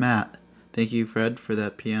moment with Matt. Thank you, Fred, for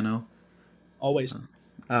that piano. Always.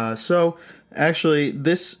 So actually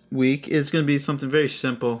this week is going to be something very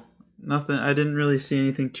simple. I didn't really see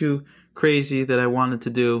anything too crazy that I wanted to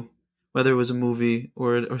do, whether it was a movie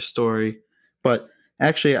or a story. But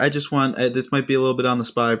actually, I just want, this might be a little bit on the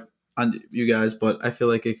spot on you guys, but I feel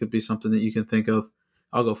like it could be something that you can think of.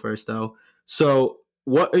 I'll go first though. So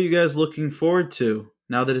what are you guys looking forward to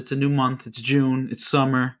now that it's a new month? It's June, it's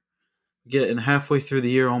summer, getting halfway through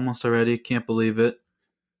the year almost already. Can't believe it.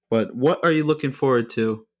 But what are you looking forward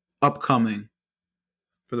to upcoming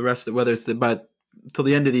for the rest of, whether it's till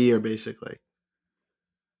the end of the year, basically?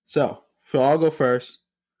 So I'll go first.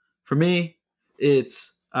 For me,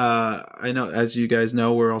 it's I know, as you guys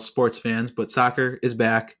know, we're all sports fans, but soccer is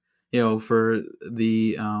back. For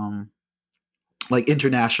the like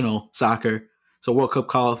international soccer. So World Cup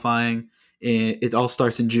qualifying, it all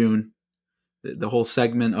starts in June. The whole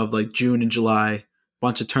segment of like June and July,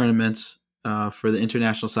 bunch of tournaments for the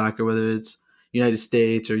international soccer, whether it's United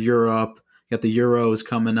States or Europe. You got the Euros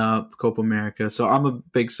coming up, Copa America. So I'm a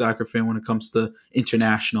big soccer fan when it comes to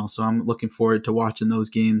international. So I'm looking forward to watching those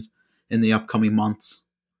games in the upcoming months.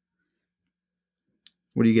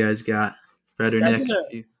 What do you guys got? Fred or Nick?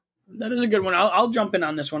 That is a good one. I'll jump in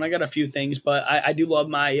on this one. I got a few things, but I do love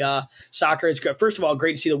my soccer. It's good. First of all,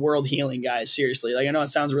 great to see the world healing, guys. Seriously, like I know it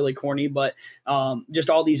sounds really corny, but just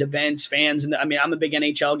all these events, fans, and I'm a big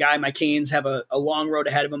NHL guy. My Canes have a long road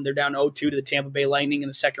ahead of them. They're down 0-2 to the Tampa Bay Lightning in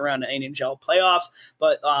the second round of NHL playoffs,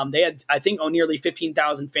 but they had, I think, nearly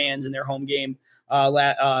 15,000 fans in their home game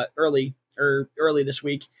early this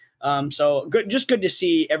week. So good, just good to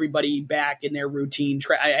see everybody back in their routine.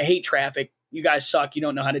 I hate traffic. You guys suck. You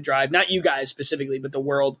don't know how to drive. Not you guys specifically, but the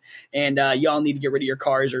world. And y'all need to get rid of your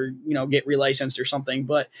cars or get relicensed or something.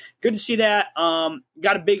 But good to see that.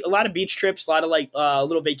 Got a lot of beach trips, a lot of like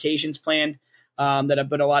little vacations planned that I've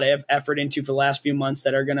put a lot of effort into for the last few months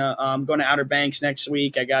that are gonna go to Outer Banks next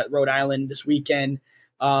week. I got Rhode Island this weekend,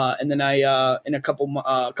 and then I in a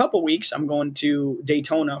couple weeks I'm going to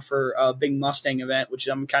Daytona for a big Mustang event, which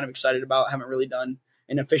I'm kind of excited about. I haven't really done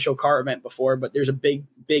an official car event before, but there's a big,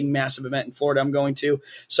 massive event in Florida I'm going to.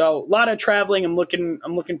 So a lot of traveling. I'm looking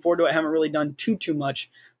forward to it. I haven't really done too much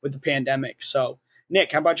with the pandemic. So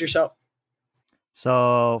Nick, how about yourself?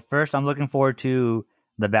 So first, I'm looking forward to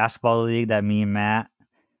the basketball league that me and Matt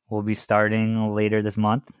will be starting later this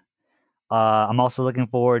month. I'm also looking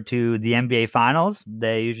forward to the NBA Finals.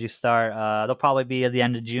 They usually start, they'll probably be at the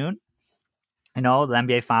end of June. The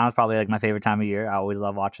NBA Finals probably like my favorite time of year. I always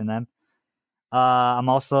love watching them. I'm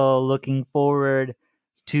also looking forward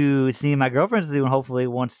to seeing my girlfriend soon, hopefully,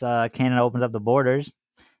 once Canada opens up the borders.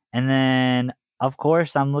 And then, of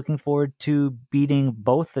course, I'm looking forward to beating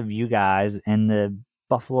both of you guys in the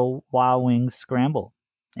Buffalo Wild Wings Scramble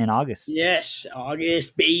in August. Yes,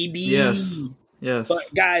 August, baby. Yes. But,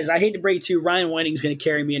 guys, I hate to break to you, Ryan Whiting's going to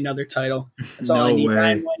carry me another title. That's all I need. Way.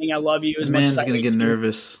 Ryan Whiting, I love you. Man's going to get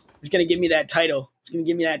nervous. He's going to give me that title. He's going to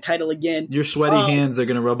give me that title again. Your sweaty hands are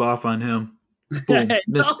going to rub off on him. Boom,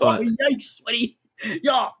 missed putt. Yikes, sweaty.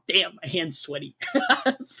 Yo, damn, my hand's sweaty.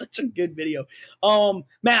 Such a good video.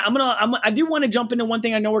 Matt, I do want to jump into one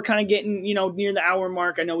thing. I know we're kind of getting, near the hour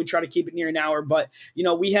mark. I know we try to keep it near an hour, but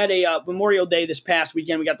we had a Memorial Day this past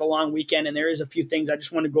weekend. We got the long weekend, and there is a few things I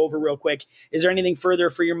just want to go over real quick. Is there anything further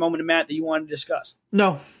for your moment, Matt, that you wanted to discuss?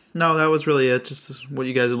 No, that was really it. Just what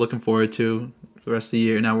you guys are looking forward to for the rest of the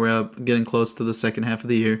year. Now we're getting close to the second half of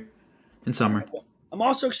the year in summer. I'm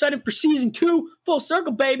also excited for season 2, Full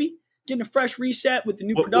Circle, baby. Getting a fresh reset with the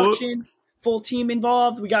new production, full team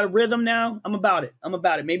involved. We got a rhythm now. I'm about it.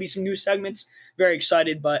 Maybe some new segments. Very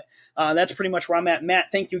excited, but that's pretty much where I'm at. Matt,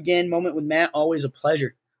 thank you again. Moment with Matt, always a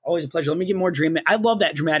pleasure. Always a pleasure. Let me get more dream. I love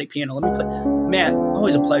that dramatic piano. Let me play. Matt,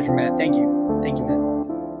 always a pleasure, Matt. Thank you,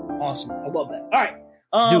 Matt. Awesome. I love that. All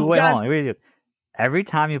right. Dude, wait, guys, hold on. Every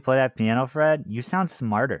time you play that piano, Fred, you sound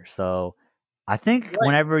smarter. So I think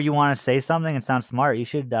whenever you want to say something and sound smart, you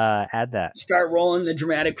should add that. Start rolling the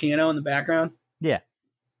dramatic piano in the background. Yeah,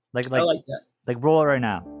 like I like that. Like roll it right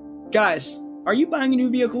now. Guys, are you buying a new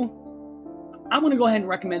vehicle? I'm going to go ahead and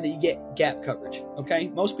recommend that you get gap coverage. Okay,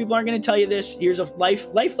 most people aren't going to tell you this. Here's a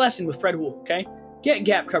life lesson with Fred Wool. Okay, get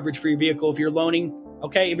gap coverage for your vehicle if you're loaning.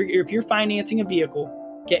 Okay, if you're financing a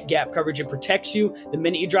vehicle, get gap coverage. It protects you the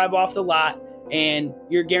minute you drive off the lot, and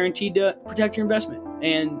you're guaranteed to protect your investment.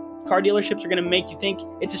 And car dealerships are going to make you think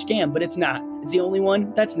it's a scam, but it's not. It's the only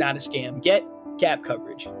one that's not a scam. Get gap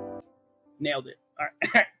coverage. Nailed it. All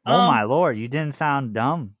right. Oh, my Lord. You didn't sound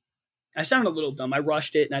dumb. I sounded a little dumb. I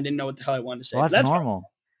rushed it, and I didn't know what the hell I wanted to say. Well, that's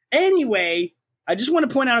normal. Fine. Anyway, I just want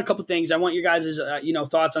to point out a couple things. I want your guys'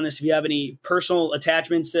 thoughts on this. If you have any personal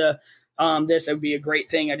attachments to this, it would be a great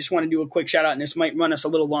thing. I just want to do a quick shout-out, and this might run us a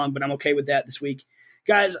little long, but I'm okay with that this week.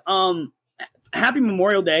 Guys, happy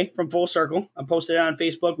Memorial Day from Full Circle. I posted it on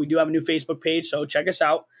Facebook. We do have a new Facebook page, so check us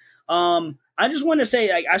out. I just want to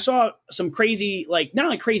say, I saw some crazy, not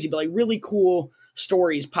like crazy, but really cool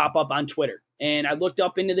stories pop up on Twitter. And I looked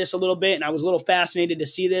up into this a little bit, and I was a little fascinated to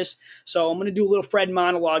see this. So I'm going to do a little Fred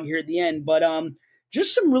monologue here at the end. But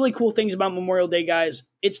just some really cool things about Memorial Day, guys.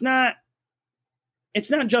 It's not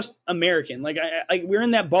just American. We're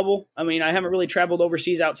in that bubble. I mean, I haven't really traveled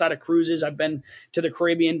overseas outside of cruises. I've been to the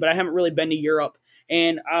Caribbean, but I haven't really been to Europe.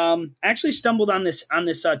 And I actually stumbled on this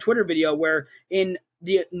Twitter video where in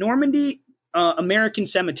the Normandy American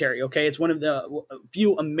Cemetery. Okay, it's one of the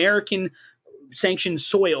few American sanctioned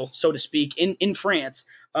soil, so to speak, in France.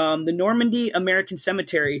 The Normandy American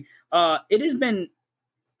Cemetery. It has been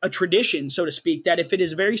a tradition, so to speak, that if it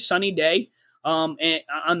is a very sunny day, and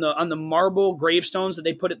on the marble gravestones that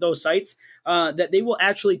they put at those sites, that they will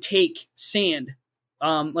actually take sand.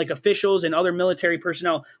 Like officials and other military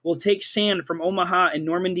personnel will take sand from Omaha and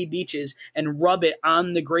Normandy beaches and rub it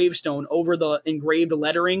on the gravestone over the engraved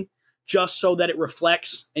lettering, just so that it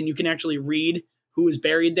reflects and you can actually read who is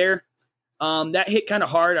buried there. That hit kind of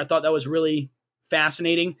hard. I thought that was really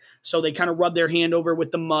fascinating. So they kind of rub their hand over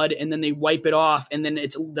with the mud and then they wipe it off, and then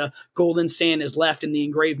it's the golden sand is left in the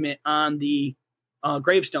engravement on the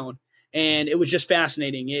gravestone. And it was just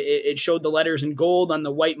fascinating. It showed the letters in gold on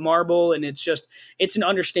the white marble, and it's an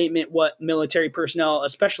understatement what military personnel,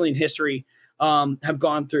 especially in history, have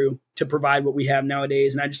gone through to provide what we have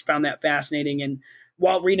nowadays. And I just found that fascinating. And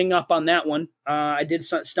while reading up on that one, I did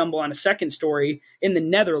stumble on a second story in the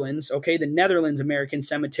Netherlands. Okay, the Netherlands American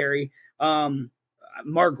Cemetery.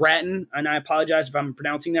 Mark Grattan, and I apologize if I'm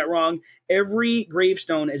pronouncing that wrong. Every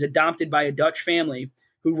gravestone is adopted by a Dutch family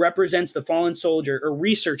who represents the fallen soldier, or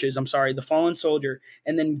researches, the fallen soldier,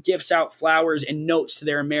 and then gifts out flowers and notes to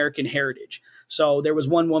their American heritage. So there was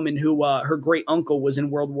one woman who her great uncle was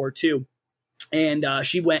in World War II. And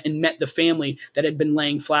she went and met the family that had been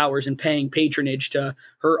laying flowers and paying patronage to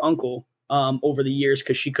her uncle over the years,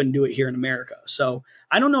 because she couldn't do it here in America. So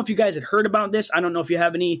I don't know if you guys had heard about this. I don't know if you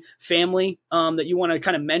have any family that you want to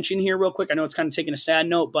kind of mention here real quick. I know it's kind of taking a sad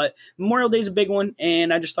note, but Memorial Day is a big one,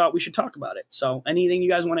 and I just thought we should talk about it. So anything you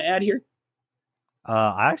guys want to add here?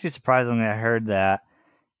 I actually surprisingly I heard that,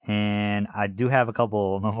 and I do have a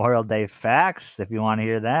couple Memorial Day facts if you want to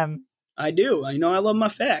hear them. I do. I know I love my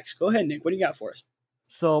facts. Go ahead, Nick. What do you got for us?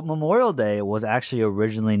 So Memorial Day was actually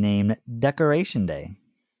originally named Decoration Day.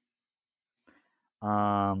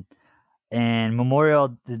 And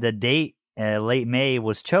the date, late May,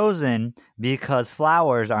 was chosen because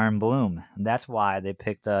flowers are in bloom. That's why they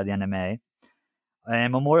picked the end of May.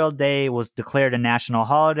 And Memorial Day was declared a national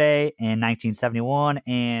holiday in 1971,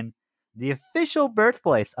 and the official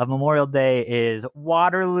birthplace of Memorial Day is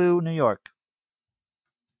Waterloo, New York.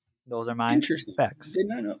 Those are my facts.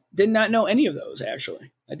 Did not know any of those,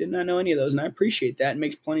 actually. I did not know any of those, and I appreciate that. It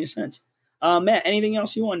makes plenty of sense. Matt, anything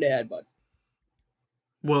else you wanted to add, bud?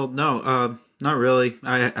 Well, no, not really.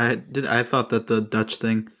 I thought that the Dutch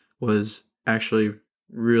thing was actually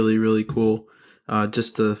really, really cool.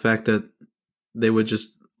 Just the fact that they would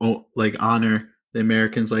just honor the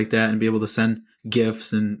Americans like that and be able to send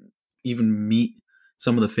gifts and even meet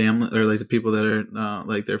some of the family, or like the people that are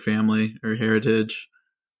like their family or heritage.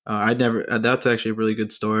 That's actually a really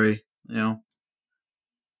good story, you know.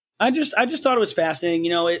 I just thought it was fascinating,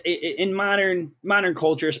 you know, in modern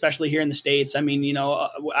culture, especially here in the States. I mean, you know,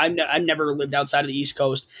 I've never lived outside of the East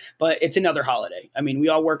Coast, but it's another holiday. I mean, we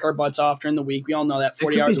all work our butts off during the week. We all know that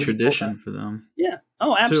 40 hours. It could be tradition for them. Yeah.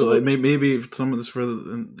 Oh, absolutely. Too, like maybe some of this for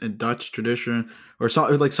a Dutch tradition, or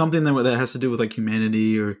something that has to do with like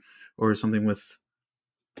humanity, or something with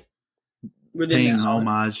paying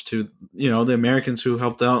homage to, you know, the Americans who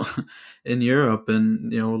helped out in Europe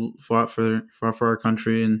and, you know, fought for our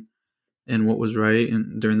country and what was right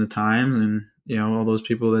and during the time, and, you know, all those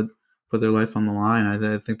people that put their life on the line.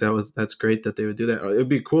 I think that's great that they would do that. It would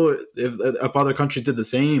be cool if other countries did the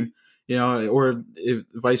same, you know, or if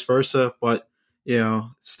vice versa. But, you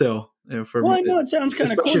know, still, you know, I know it sounds kind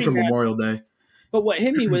of corny, especially for Memorial Day. But what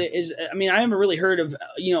hit me with it is, I mean, I haven't really heard of,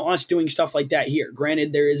 you know, us doing stuff like that here.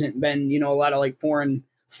 Granted, there hasn't been, you know, a lot of like foreign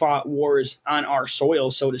fought wars on our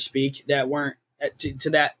soil, so to speak, that weren't to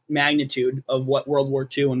that magnitude of what World War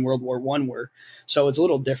II and World War I were. So it's a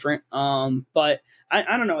little different. But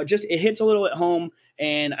I don't know. It hits a little at home.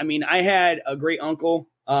 And I mean, I had a great uncle,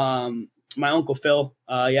 my Uncle Phil.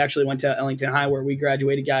 He actually went to Ellington High where we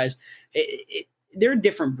graduated, guys. They're a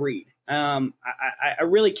different breed. I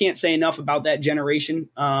really can't say enough about that generation.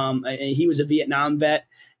 He was a Vietnam vet.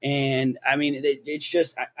 And I mean, it's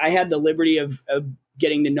just, I had the liberty of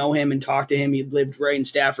getting to know him and talk to him. He lived right in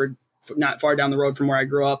Stafford, not far down the road from where I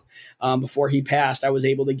grew up. Before he passed, I was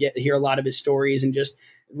able to hear a lot of his stories and just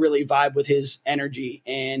really vibe with his energy.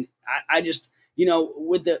 And I just, you know,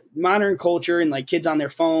 with the modern culture and like kids on their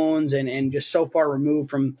phones and just so far removed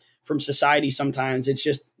from society, sometimes it's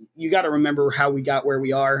just, you got to remember how we got where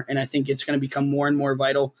we are. And I think it's going to become more and more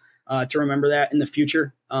vital to remember that in the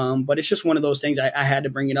future. But it's just one of those things I had to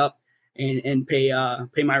bring it up and pay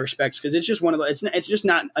my respects, because it's just one of the, it's just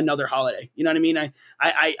not another holiday. You know what I mean?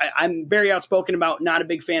 I'm very outspoken about not a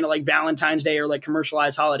big fan of like Valentine's Day or like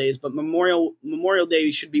commercialized holidays, but Memorial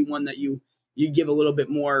Day should be one that you you give a little bit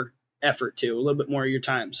more effort to, a little bit more of your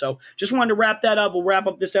time. So just wanted to wrap that up. We'll wrap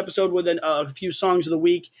up this episode with a few songs of the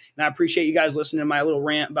week. And I appreciate you guys listening to my little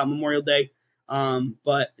rant about Memorial Day.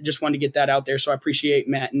 But just wanted to get that out there. So I appreciate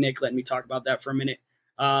Matt and Nick letting me talk about that for a minute.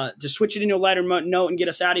 Just switch it into a lighter note and get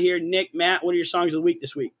us out of here. Nick, Matt, what are your songs of the week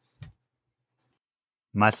this week?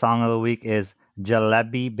 My song of the week is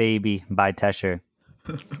Jalebi Baby by Tesher.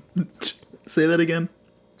 Say that again.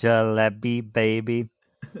 Jalebi Baby.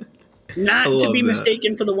 Not to be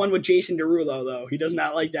mistaken for the one with Jason Derulo, though. He does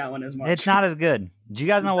not like that one as much. It's not as good. Do you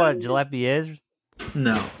guys know what jalebi is?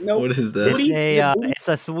 No. Nope. What is that? It's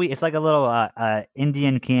a sweet. It's like a little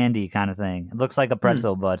Indian candy kind of thing. It looks like a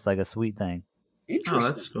pretzel, but it's like a sweet thing. Interesting. Oh,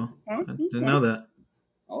 that's cool. I didn't know that.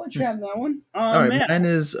 I'll let you have that one. All right, Matt. mine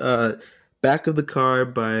is Back of the Car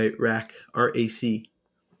by Rack, R-A-C.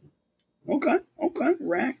 Okay,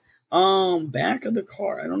 Rack. Back of the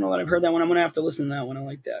Car. I don't know that I've heard that one. I'm gonna have to listen to that one. I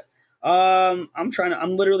like that.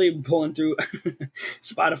 I'm literally pulling through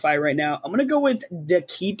Spotify right now. I'm gonna go with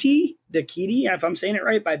Dakiti, if I'm saying it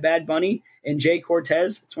right, by Bad Bunny and Jay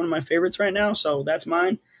Cortez. It's one of my favorites right now, so that's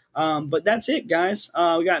mine. But that's it, guys.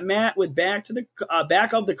 We got Matt with Back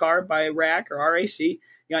of the Car by Rack or R-A-C.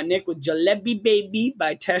 You got Nick with Jalebi Baby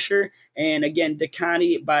by Tesher, and again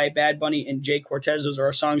Dakiti by Bad Bunny and Jay Cortez. Those are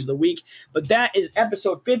our songs of the week. But that is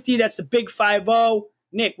episode 50. That's the big 50.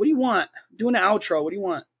 Nick, what do you want? Doing an outro. What do you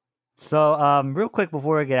want? So, real quick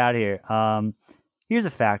before we get out of here, here's a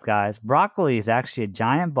fact, guys. Broccoli is actually a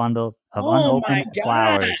giant bundle of unopened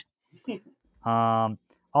flowers.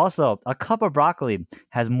 Also, a cup of broccoli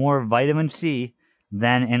has more vitamin C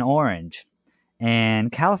than an orange.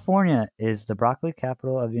 And California is the broccoli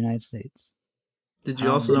capital of the United States. Did you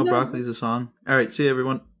also know broccoli's a song? All right, see you,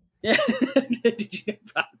 everyone. Yeah. Did you know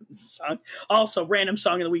broccoli's a song? Also, random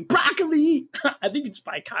song of the week, Broccoli. I think it's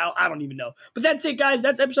by Kyle. I don't even know. But that's it, guys.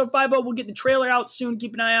 That's episode 50. We'll get the trailer out soon.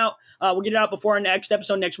 Keep an eye out. We'll get it out before our next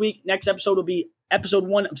episode next week. Next episode will be episode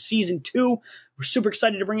 1 of season 2. We're super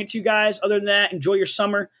excited to bring it to you guys. Other than that, enjoy your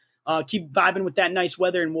summer. Keep vibing with that nice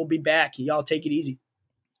weather, and we'll be back. Y'all take it easy.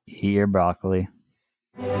 Eat your broccoli.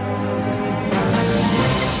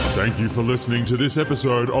 Thank you for listening to this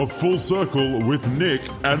episode of Full Circle with Nick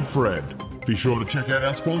and Fred. Be sure to check out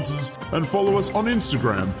our sponsors and follow us on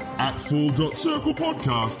Instagram at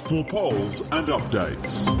full.circlepodcast for polls and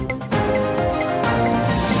updates.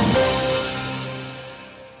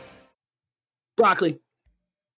 Broccoli.